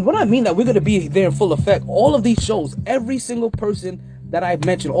 2017. And when I mean that we're going to be there in full effect, all of these shows, every single person that I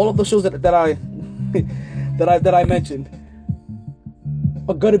mentioned, all of the shows that I that I mentioned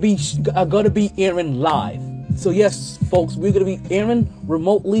are going to be airing live. So yes, folks, we're going to be airing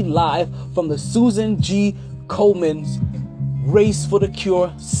remotely live from the Susan G. Coleman's Race for the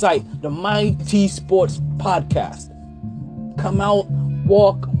Cure site, the myt-sports podcast. Come out,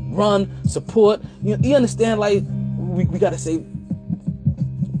 walk, run, support. You understand? Like we gotta say,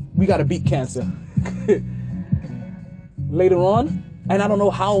 we gotta beat cancer. Later on, and I don't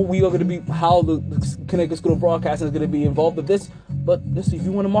know how the Connecticut School of Broadcasting is gonna be involved with this. But listen, if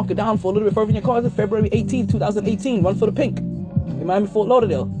you want to mark it down for a little bit further in your cards, February 18, 2018, Run for the Pink in Miami, Fort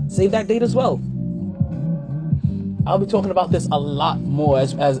Lauderdale. Save that date as well. I'll be talking about this a lot more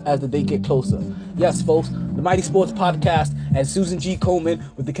as the date get closer. Yes, folks, the Mighty Sports Podcast and Susan G. Coleman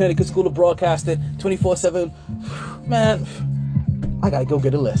with the Connecticut School of Broadcasting 24/7. Man, I gotta go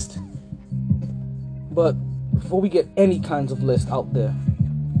get a list. But before we get any kinds of list out there,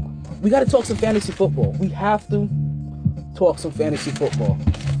 we gotta talk some fantasy football. We have to talk some fantasy football.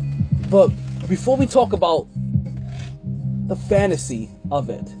 But before we talk about the fantasy of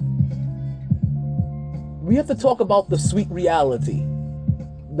it, we have to talk about the sweet reality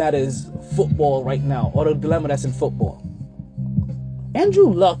that is football right now, or the dilemma that's in football.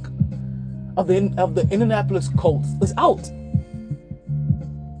 Andrew Luck of the Indianapolis Colts is out.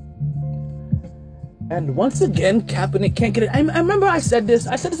 And once again, Kaepernick can't get it. I remember I said this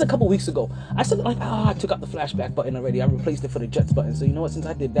a couple weeks ago. I said, like, I took out the flashback button already. I replaced it for the Jets button. So you know what? Since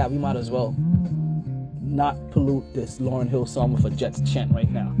I did that, we might as well not pollute this Lauryn Hill song with a Jets chant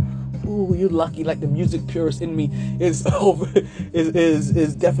right now. Ooh, you're lucky. Like the music purist in me is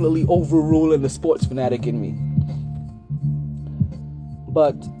definitely overruling the sports fanatic in me.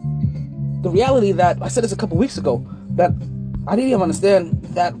 But the reality that I said this a couple weeks ago, that I didn't even understand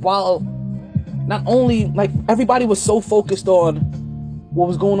that while not only, like, everybody was so focused on what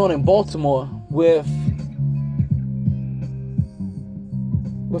was going on in Baltimore with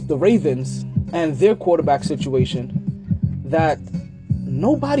the Ravens and their quarterback situation, that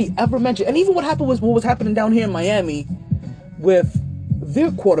nobody ever mentioned, and even what was happening down here in Miami with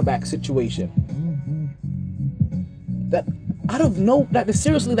their quarterback situation. That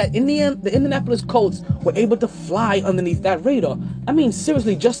seriously, that the Indianapolis Colts were able to fly underneath that radar. I mean,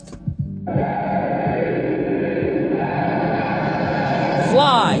 seriously, just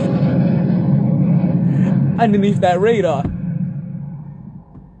fly underneath that radar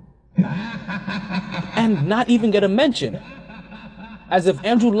and not even get a mention, as if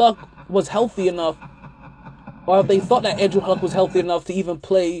Andrew Luck was healthy enough, or if they thought that Andrew Luck was healthy enough to even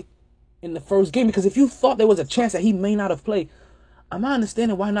play in the first game. Because if you thought there was a chance that he may not have played, I'm not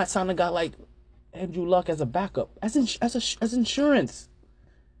understanding why not sign a guy like Andrew Luck as a backup, as insurance.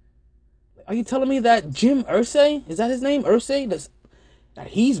 Are you telling me that Jim Irsay, is that his name, Irsay, that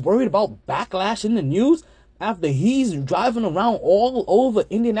he's worried about backlash in the news after he's driving around all over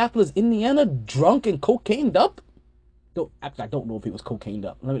Indianapolis, Indiana, drunk and cocained up? I don't know if he was cocained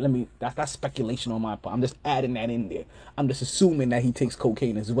up. Let me. That's speculation on my part. I'm just adding that in there. I'm just assuming that he takes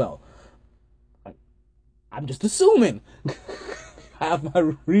cocaine as well. I'm just assuming. I have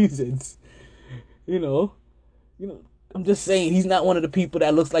my reasons. You know. I'm just saying he's not one of the people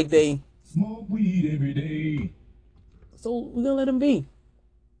that looks like they smoke weed every day. So we're gonna let him be.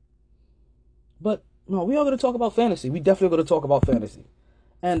 But no, we are gonna talk about fantasy. We definitely gonna talk about fantasy.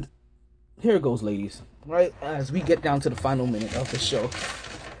 And here it goes, ladies. Right as we get down to the final minute of the show,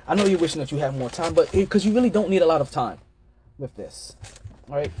 I know you're wishing that you had more time, but because you really don't need a lot of time with this.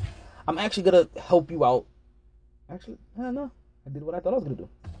 All right, I'm actually gonna help you out. Actually, I don't know. I did what I thought I was gonna do.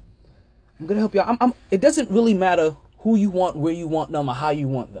 I'm gonna help you out. It doesn't really matter who you want, where you want them, or how you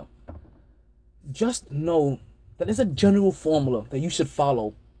want them. Just know that there's a general formula that you should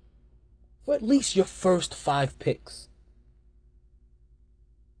follow for at least your first 5 picks.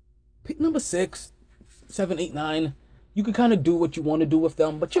 Pick number 6, 7, 8, 9. You can kind of do what you want to do with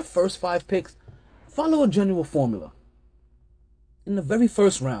them, but your first 5 picks, follow a general formula. In the very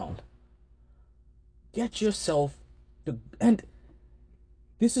first round, get yourself and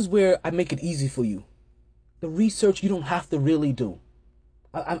this is where I make it easy for you. The research you don't have to really do.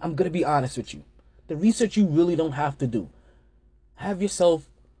 I'm going to be honest with you. The research you really don't have to do. Have yourself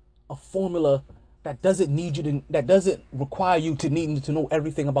a formula that doesn't require you to need to know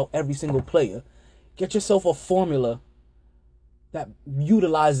everything about every single player. Get yourself a formula that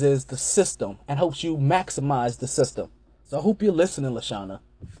utilizes the system and helps you maximize the system. So I hope you're listening, Lashana.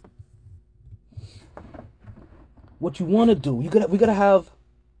 What you want to do, we gotta have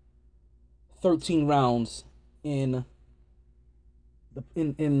 13 rounds in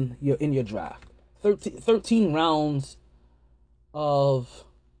your draft. 13 rounds of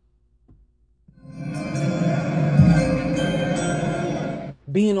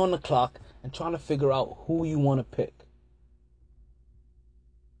being on the clock and trying to figure out who you want to pick.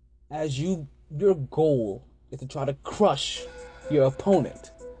 As your goal is to try to crush your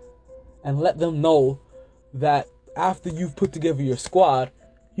opponent and let them know that after you've put together your squad,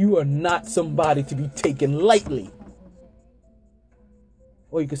 you are not somebody to be taken lightly.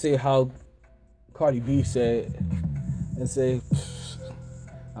 Or you could say how Cardi B said, and say,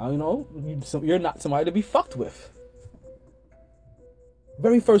 you're not somebody to be fucked with.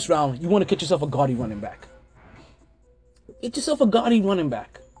 Very first round, you want to get yourself a gaudy running back. Get yourself a gaudy running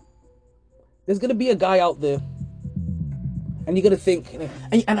back. There's going to be a guy out there, and you're going to think, and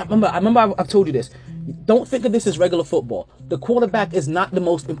I remember I've told you this, don't think of this as regular football. The quarterback is not the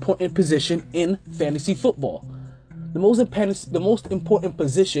most important position in fantasy football. The most important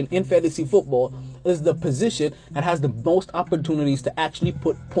position in fantasy football is the position that has the most opportunities to actually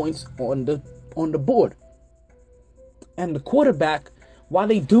put points on the board. And the quarterback, while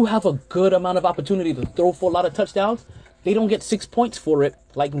they do have a good amount of opportunity to throw for a lot of touchdowns, they don't get 6 points for it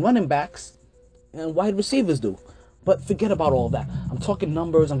like running backs and wide receivers do. But forget about all that. I'm talking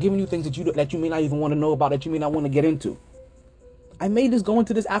numbers. I'm giving you things that you may not even want to know about, that you may not want to get into. I made this go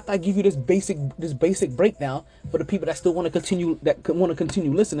into this after I give you this basic breakdown for the people that still want to continue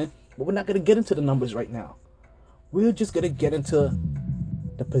listening. But we're not going to get into the numbers right now. We're just going to get into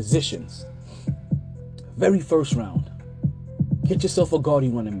the positions. Very first round, get yourself a gaudy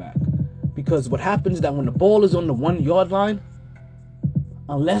running back, because what happens is that when the ball is on the 1 yard line,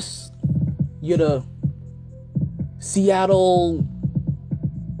 unless you're the Seattle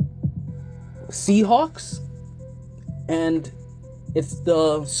Seahawks and it's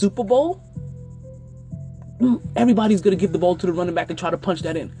the Super Bowl, everybody's going to give the ball to the running back and try to punch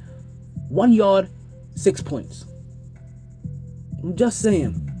that in. 1 yard, 6 points. I'm just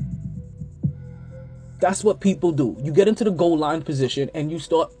saying. That's what people do. You get into the goal line position and you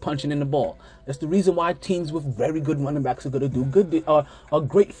start punching in the ball. That's the reason why teams with very good running backs are going to do good, are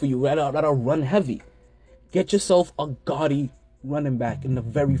great for you, that are run heavy. Get yourself a gaudy running back in the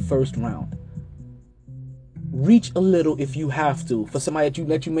very first round. Reach a little if you have to for somebody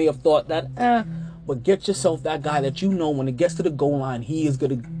that you may have thought that, but get yourself that guy that you know when it gets to the goal line, he is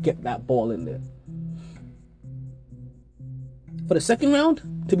going to get that ball in there. For the second round,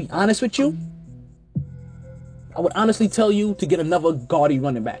 to be honest with you, I would honestly tell you to get another gaudy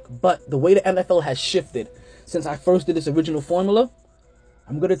running back. But the way the NFL has shifted since I first did this original formula,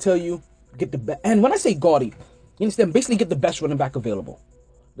 I'm going to tell you, get the best. And when I say gaudy, you understand, basically get the best running back available.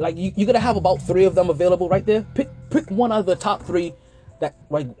 Like, you're going to have about 3 of them available right there. Pick one out of the top 3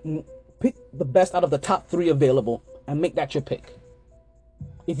 pick the best out of the top 3 available and make that your pick.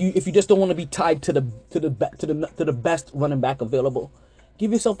 If you just don't want to be tied to the best running back available,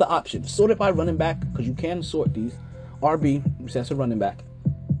 give yourself the option. Sort it by running back, because you can sort these. RB, which stands for running back.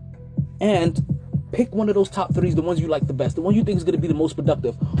 And pick one of those top 3s, the ones you like the best, the one you think is going to be the most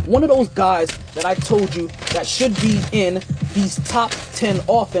productive. One of those guys that I told you that should be in these top 10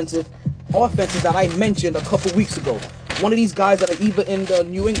 offenses that I mentioned a couple weeks ago. One of these guys that are either in the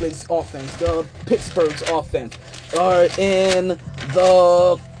New England's offense, the Pittsburgh's offense, or in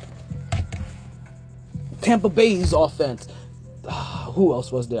the Tampa Bay's offense. Who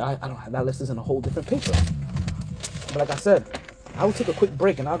else was there? I don't have that list. Is in a whole different paper. But like I said, I will take a quick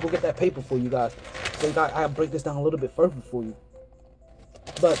break and I'll go get that paper for you guys. So I'll break this down a little bit further for you.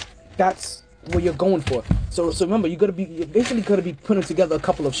 But that's what you're going for. So remember, you're basically gonna be putting together a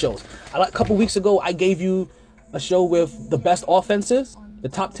couple of shows. A couple weeks ago, I gave you a show with the best offenses, the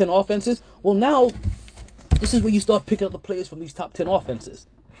top 10 offenses. Well, now this is where you start picking up the players from these top 10 offenses.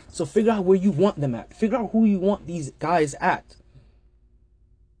 So figure out where you want them at. Figure out who you want these guys at.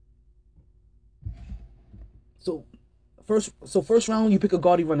 So first round, you pick a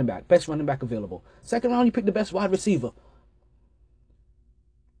gaudy running back, best running back available. Second round, you pick the best wide receiver.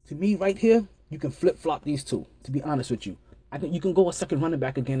 To me, right here, you can flip-flop these two, to be honest with you. I think you can go a second running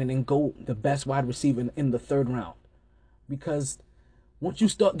back again and then go the best wide receiver in the third round. Because once you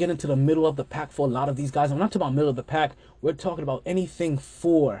start getting to the middle of the pack for a lot of these guys, I'm not talking about middle of the pack, we're talking about anything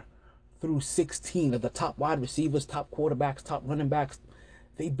 4 through 16 of the top wide receivers, top quarterbacks, top running backs.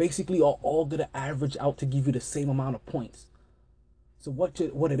 They basically are all going to average out to give you the same amount of points. So what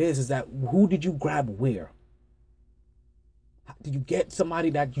it is that who did you grab where? Did you get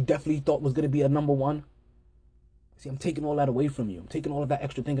somebody that you definitely thought was going to be a number 1? See, I'm taking all that away from you. I'm taking all of that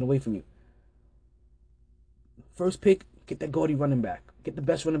extra thinking away from you. First pick, get that gaudy running back. Get the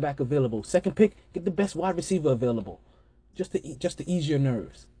best running back available. Second pick, get the best wide receiver available. Just to ease your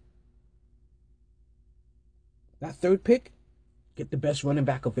nerves. That third pick, get the best running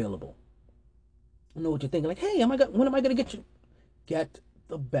back available. I know what you're thinking. Like, hey, when am I going to get you? Get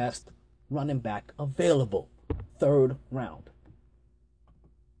the best running back available. Third round.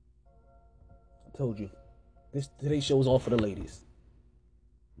 I told you. Today's show is all for the ladies.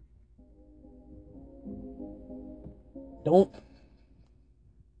 Don't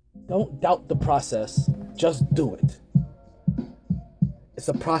doubt the process. Just do it. It's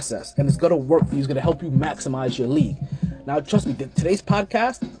a process, and it's going to work for you. It's going to help you maximize your league. Now, trust me, today's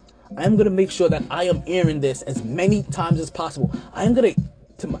podcast, I am going to make sure that I am airing this as many times as possible. I am going to,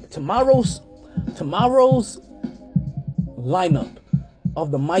 tomorrow's lineup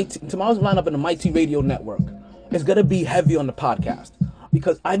of tomorrow's lineup in the Mighty Radio Network is going to be heavy on the podcast,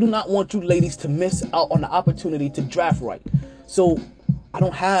 because I do not want you ladies to miss out on the opportunity to draft right. So I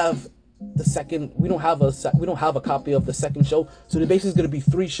don't have we don't have a copy of the second show. So the basically is going to be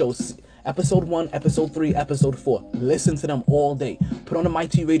 3 shows. Episode 1, episode 3, episode 4. Listen to them all day. Put on the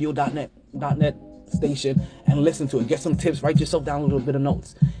mytradio.net station and listen to it. Get some tips. Write yourself down a little bit of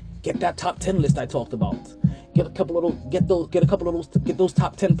notes. Get that top 10 list I talked about. Get those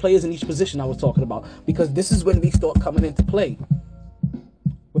top 10 players in each position I was talking about, because this is when they start coming into play.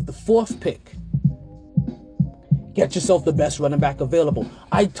 With the 4th pick, get yourself the best running back available.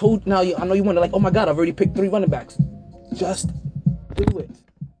 I know you wonder, like, oh my God, I've already picked 3 running backs. Just do it.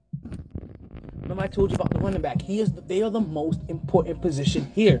 Remember I told you about the running back. They are the most important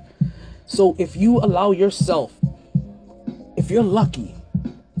position here. So if you allow yourself, if you're lucky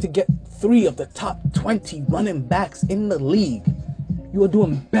to get 3 of the top 20 running backs in the league, you are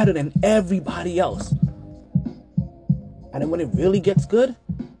doing better than everybody else. And then when it really gets good,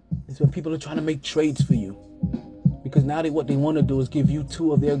 is when people are trying to make trades for you. Because now what they want to do is give you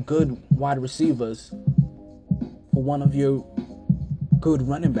 2 of their good wide receivers for 1 of your good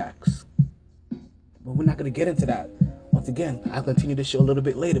running backs. But we're not going to get into that. Once again, I'll continue the show a little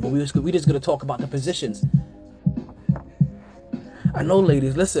bit later, but we're just going to talk about the positions. I know,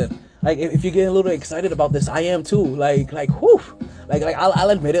 ladies, listen. Like, if you're getting a little excited about this, I am too. Like, whew. Like, I'll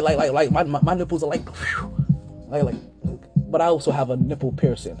admit it. Like, my nipples are like, whew. Like, but I also have a nipple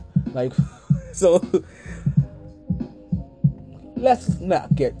piercing. Like, so let's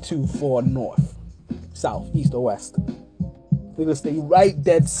not get too far north, south, east, or west. We're gonna stay right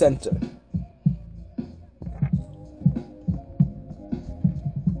dead center.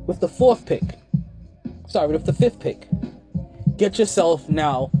 With the 5th pick, get yourself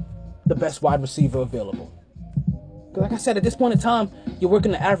now the best wide receiver available. Because like I said, at this point in time, you're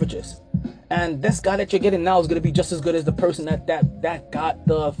working the averages. And this guy that you're getting now is going to be just as good as the person that got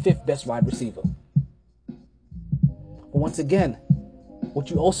the 5th best wide receiver. But once again, what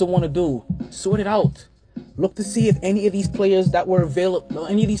you also want to do, sort it out. Look to see if any of these players that were available,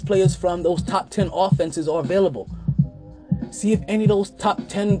 any of these players from those top 10 offenses are available. See if any of those top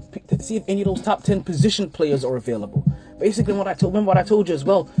 10 position players are available. Basically, what I told you as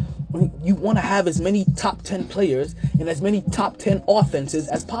well, you want to have as many top 10 players and as many top 10 offenses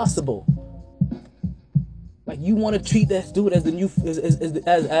as possible. Like, you want to treat this dude as the new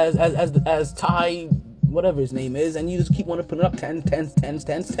as Ty, whatever his name is, and you just keep wanting to put it up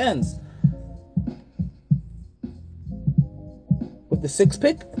 10s. With the 6th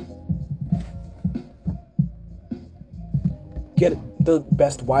pick, get the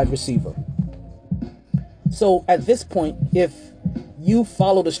best wide receiver. So at this point, if you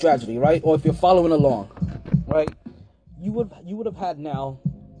follow the strategy, right, or if you're following along, right, you would have had now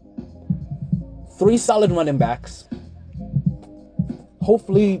 3 solid running backs.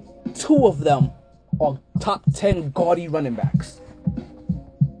 Hopefully 2 of them are top 10 gaudy running backs.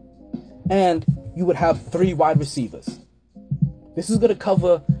 And you would have 3 wide receivers. This is going to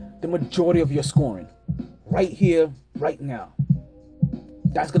cover the majority of your scoring. Right here, right now.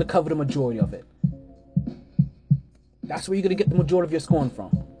 That's going to cover the majority of it. That's where you're going to get the majority of your scoring from.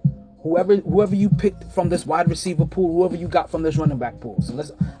 Whoever you picked from this wide receiver pool, whoever you got from this running back pool. So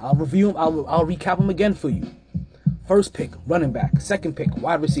I'll review them. I'll recap them again for you. 1st pick, running back. 2nd pick,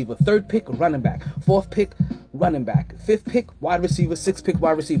 wide receiver. 3rd pick, running back. 4th pick, running back. 5th pick, wide receiver. 6th pick,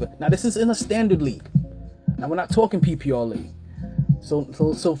 wide receiver. Now this is in a standard league. Now we're not talking PPR league. So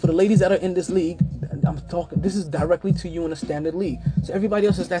for the ladies that are in this league, I'm talking. This is directly to you in a standard league. So everybody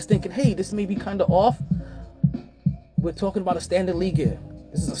else that's thinking, hey, this may be kind of off. We're talking about a standard league here.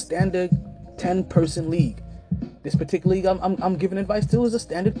 This is a standard 10-person league. This particular league I'm giving advice to is a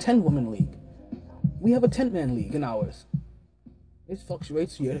standard 10-woman league. We have a 10-man league in ours. It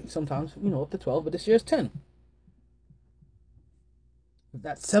fluctuates here sometimes, up to 12, but this year is 10. With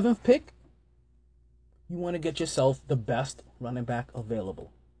that 7th pick, you want to get yourself the best running back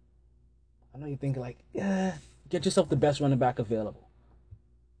available. I know you're thinking like, yeah, get yourself the best running back available.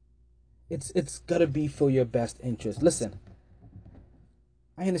 It's gotta be for your best interest. Listen,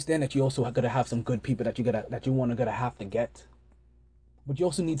 I understand that you also are gonna have some good people that you gonna have to get, but you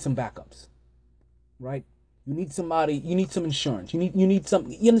also need some backups, right? You need somebody. You need some insurance. You need some.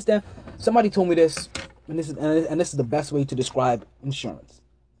 You understand? Somebody told me this, and this is the best way to describe insurance.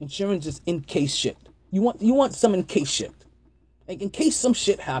 Insurance is in case shit. You want some in case shit. Like in case some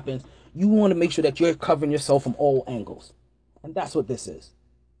shit happens, you want to make sure that you're covering yourself from all angles, and that's what this is.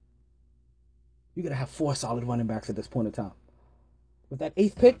 You're gonna have 4 solid running backs at this point in time. With that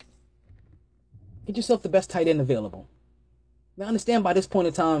 8th pick, get yourself the best tight end available. Now, understand by this point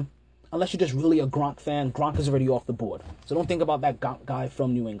in time, unless you're just really a Gronk fan, Gronk is already off the board. So don't think about that guy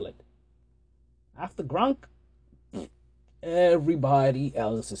from New England. After Gronk, everybody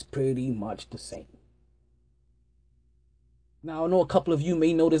else is pretty much the same. Now, I know a couple of you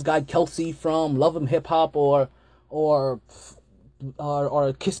may know this guy Kelsey from Love 'Em Hip Hop or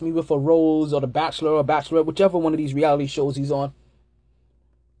Kiss Me With a Rose or The Bachelor or Bachelorette, whichever one of these reality shows he's on.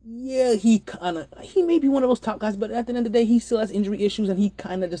 Yeah, he may be one of those top guys, but at the end of the day, he still has injury issues, and he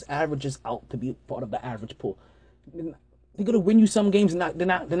kind of just averages out to be part of the average pool. They're gonna win you some games, and they're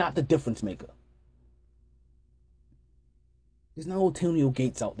not the difference maker. There's no Antonio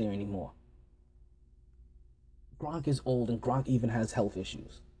Gates out there anymore. Gronk is old, and Gronk even has health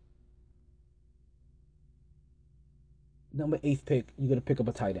issues. Number 8th pick, you're gonna pick up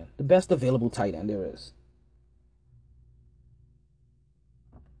a tight end, the best available tight end there is.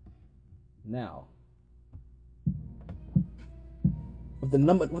 Now, with the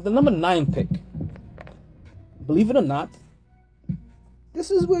number 9 pick, believe it or not, this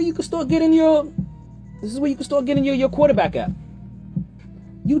is where you can start getting your quarterback at.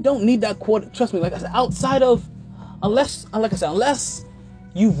 You don't need that trust me, like I said, unless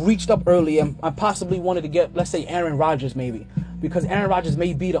you've reached up early and I possibly wanted to get, let's say, Aaron Rodgers maybe, because Aaron Rodgers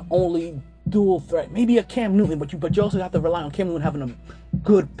may be the only dual threat, maybe a Cam Newton, but you also have to rely on Cam Newton having a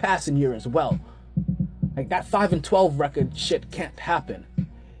good passing year as well. Like that 5-12 record shit can't happen.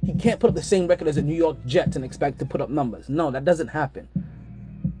 He can't put up the same record as the New York Jets and expect to put up numbers. No, that doesn't happen.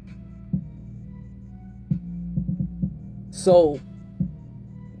 So,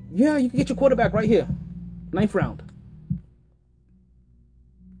 yeah, you can get your quarterback right here. 9th round.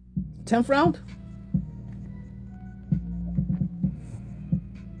 10th round?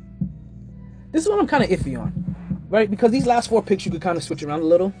 This is what I'm kind of iffy on, right? Because these last 4 picks you could kind of switch around a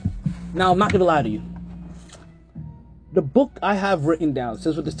little. Now, I'm not going to lie to you. The book I have written down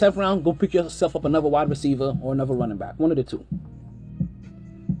says with this 10th round, go pick yourself up another wide receiver or another running back. One of the two.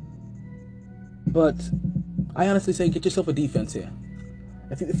 But I honestly say get yourself a defense here.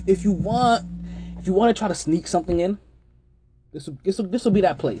 If you want to try to sneak something in, this will be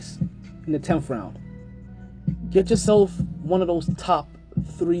that place in the 10th round. Get yourself one of those top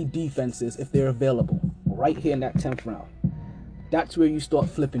 3 defenses if they're available right here in that 10th round. That's where you start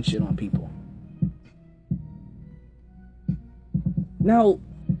flipping shit on people. Now,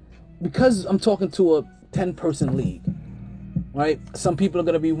 because I'm talking to a 10-person league, right? Some people are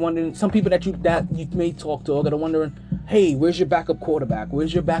gonna be wondering. Some people that you may talk to are gonna wondering, hey, where's your backup quarterback?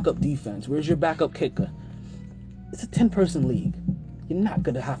 Where's your backup defense? Where's your backup kicker? It's a 10-person league. You're not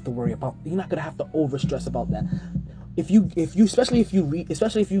gonna have to worry about. You're not gonna have to overstress about that. Especially if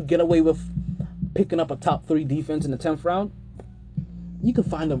you get away with picking up a top 3 defense in the 10th round, you can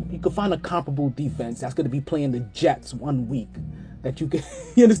find a comparable defense that's gonna be playing the Jets one week. That you can,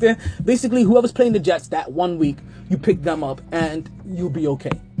 you understand? Basically, whoever's playing the Jets that one week, you pick them up and you'll be okay.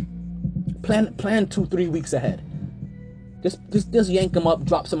 Plan 2-3 weeks ahead. Just yank them up,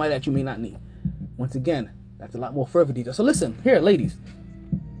 drop somebody that you may not need. Once again, that's a lot more further detail. So listen, here, ladies.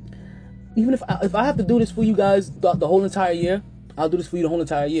 Even if I have to do this for you guys the whole entire year, I'll do this for you the whole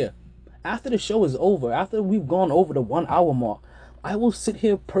entire year. After the show is over, after we've gone over the 1 hour mark, I will sit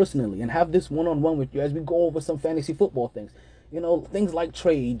here personally and have this one-on-one with you as we go over some fantasy football things. You know, things like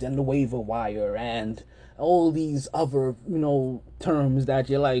trades and the waiver wire and all these other, terms that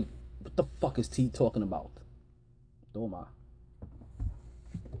you're like, what the fuck is T talking about? Doma.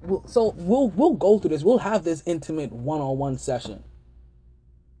 We'll go through this. We'll have this intimate one-on-one session.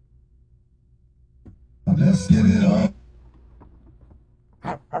 Let's get it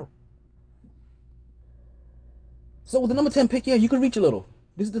on. So with the number 10 pick, yeah, you can reach a little.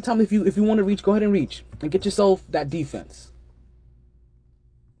 This is the time if you want to reach, go ahead and reach and get yourself that defense.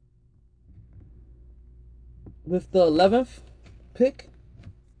 With the 11th pick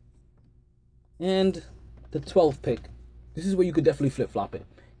and the 12th pick, This is where you could definitely flip-flop it.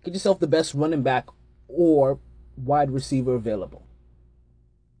 Get yourself the best running back or wide receiver available.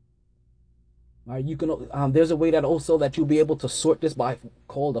 All right, you can. There's a way that also that you'll be able to sort this by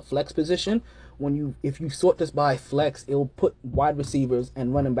called a flex position. If you sort this by flex, it'll put wide receivers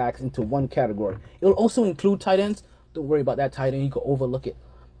and running backs into one category. It'll also include tight ends. Don't worry about that tight end. You can overlook it,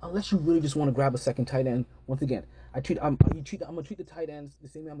 unless you really just want to grab a second tight end. Once again, I'm gonna treat the tight ends the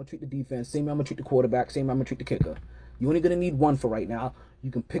same way I'm gonna treat the defense, same way I'm gonna treat the quarterback, same way I'm gonna treat the kicker. You're only gonna need one for right now. You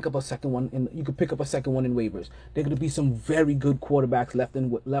can pick up a second one, and you can pick up a second one in waivers. There are gonna be some very good quarterbacks left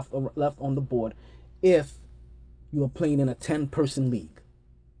on the board if you are playing in a 10-person league,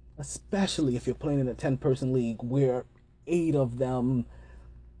 especially if you're playing in a 10-person league where 8 of them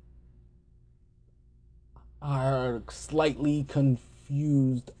are slightly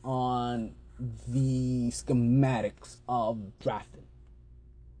confused on the schematics of drafting.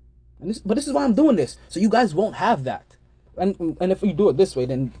 But this is why I'm doing this, so you guys won't have that. And if we do it this way,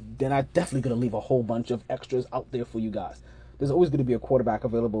 then I'm definitely gonna leave a whole bunch of extras out there for you guys. There's always gonna be a quarterback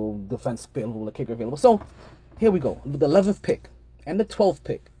available, defense available, a kicker available. So here we go. The 11th pick and the 12th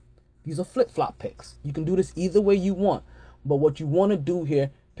pick. These are flip-flop picks. You can do this either way you want. But what you want to do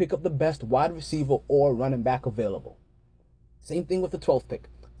here, pick up the best wide receiver or running back available. Same thing with the 12th pick.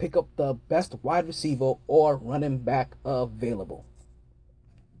 Pick up the best wide receiver or running back available.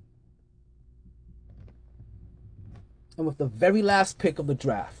 And with the very last pick of the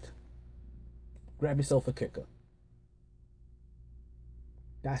draft, grab yourself a kicker.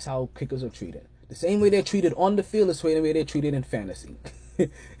 That's how kickers are treated. The same way they're treated on the field is the way they're treated in fantasy.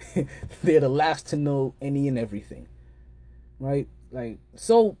 They're the last to know any and everything. Right?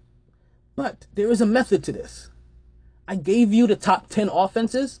 But there is a method to this. I gave you the top 10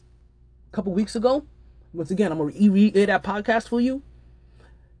 offenses a couple weeks ago. Once again, I'm going to read that podcast for you.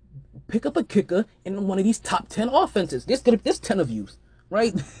 Pick up a kicker in one of these top 10 offenses. There's 10 of you,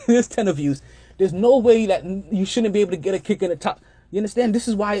 right? There's 10 of you. There's no way that you shouldn't be able to get a kicker in the top. You understand? This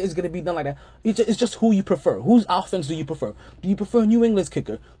is why it's going to be done like that. It's just who you prefer. Whose offense do you prefer? Do you prefer New England's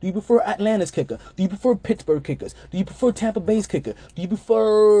kicker? Do you prefer Atlanta's kicker? Do you prefer Pittsburgh kickers? Do you prefer Tampa Bay's kicker? Do you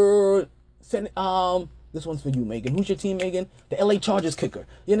prefer... this one's for you, Megan. Who's your team, Megan? The LA Chargers kicker.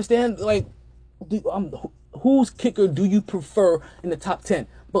 You understand? Whose kicker do you prefer in the top 10?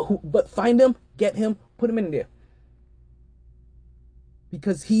 But find him, get him, put him in there.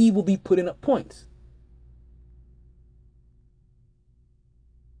 Because he will be putting up points.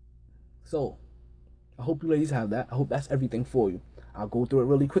 So, I hope you ladies have that. I hope that's everything for you. I'll go through it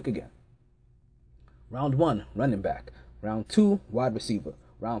really quick again. Round 1, running back. Round 2, wide receiver.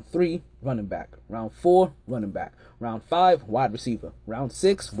 Round 3, running back. Round 4, running back. Round 5, wide receiver. Round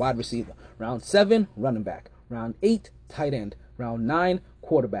 6, wide receiver. Round 7, running back. Round 8, tight end. Round 9,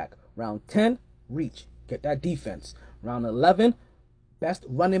 quarterback. Round 10, reach. Get that defense. Round 11, best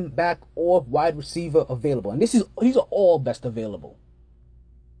running back or wide receiver available. And these are all best available.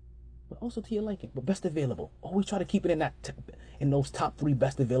 But also to your liking, but best available. Always try to keep it in those top 3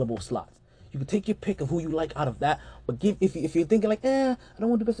 best available slots. You can take your pick of who you like out of that, but if you're thinking like, I don't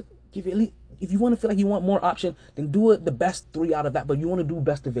want the best, give you at least, if you want to feel like you want more option, then do it the best 3 out of that, but you want to do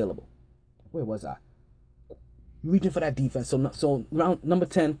best available. Where was I? You're reaching for that defense. So round number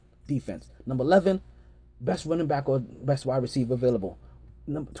 10, defense. Number 11, best running back or best wide receiver available.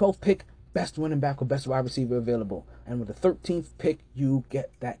 Number 12 pick, best running back or best wide receiver available. And with the 13th pick, you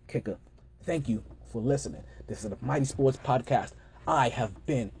get that kicker. Thank you for listening. This is the Mighty Sports Podcast. I have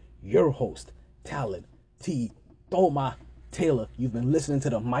been your host, Talon T. Thoma Taylor. You've been listening to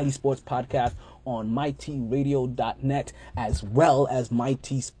the Mighty Sports Podcast on mytradio.net as well as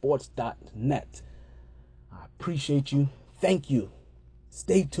myt-sports.net. I appreciate you. Thank you.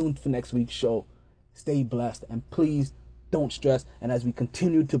 Stay tuned for next week's show. Stay blessed and please don't stress. And as we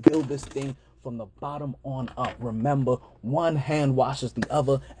continue to build this thing from the bottom on up, remember, one hand washes the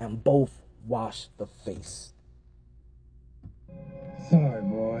other and both wash the face. Sorry,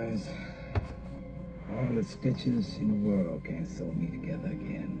 boys. All the stitches in the world can't sew me together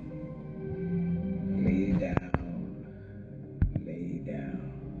again. Lay down. Lay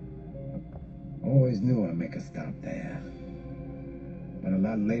down. Always knew I'd make a stop there. But a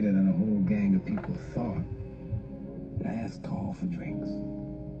lot later than a whole gang of people thought. Last call for drinks.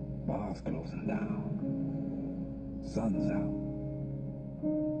 Bars closing down. Sun's out.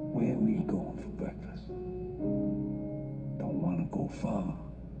 Where we going for breakfast? Don't want to go far.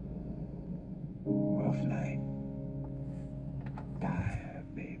 Rough night. Tired,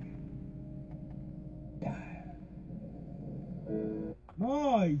 baby. Tired.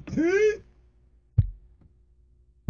 My teeth.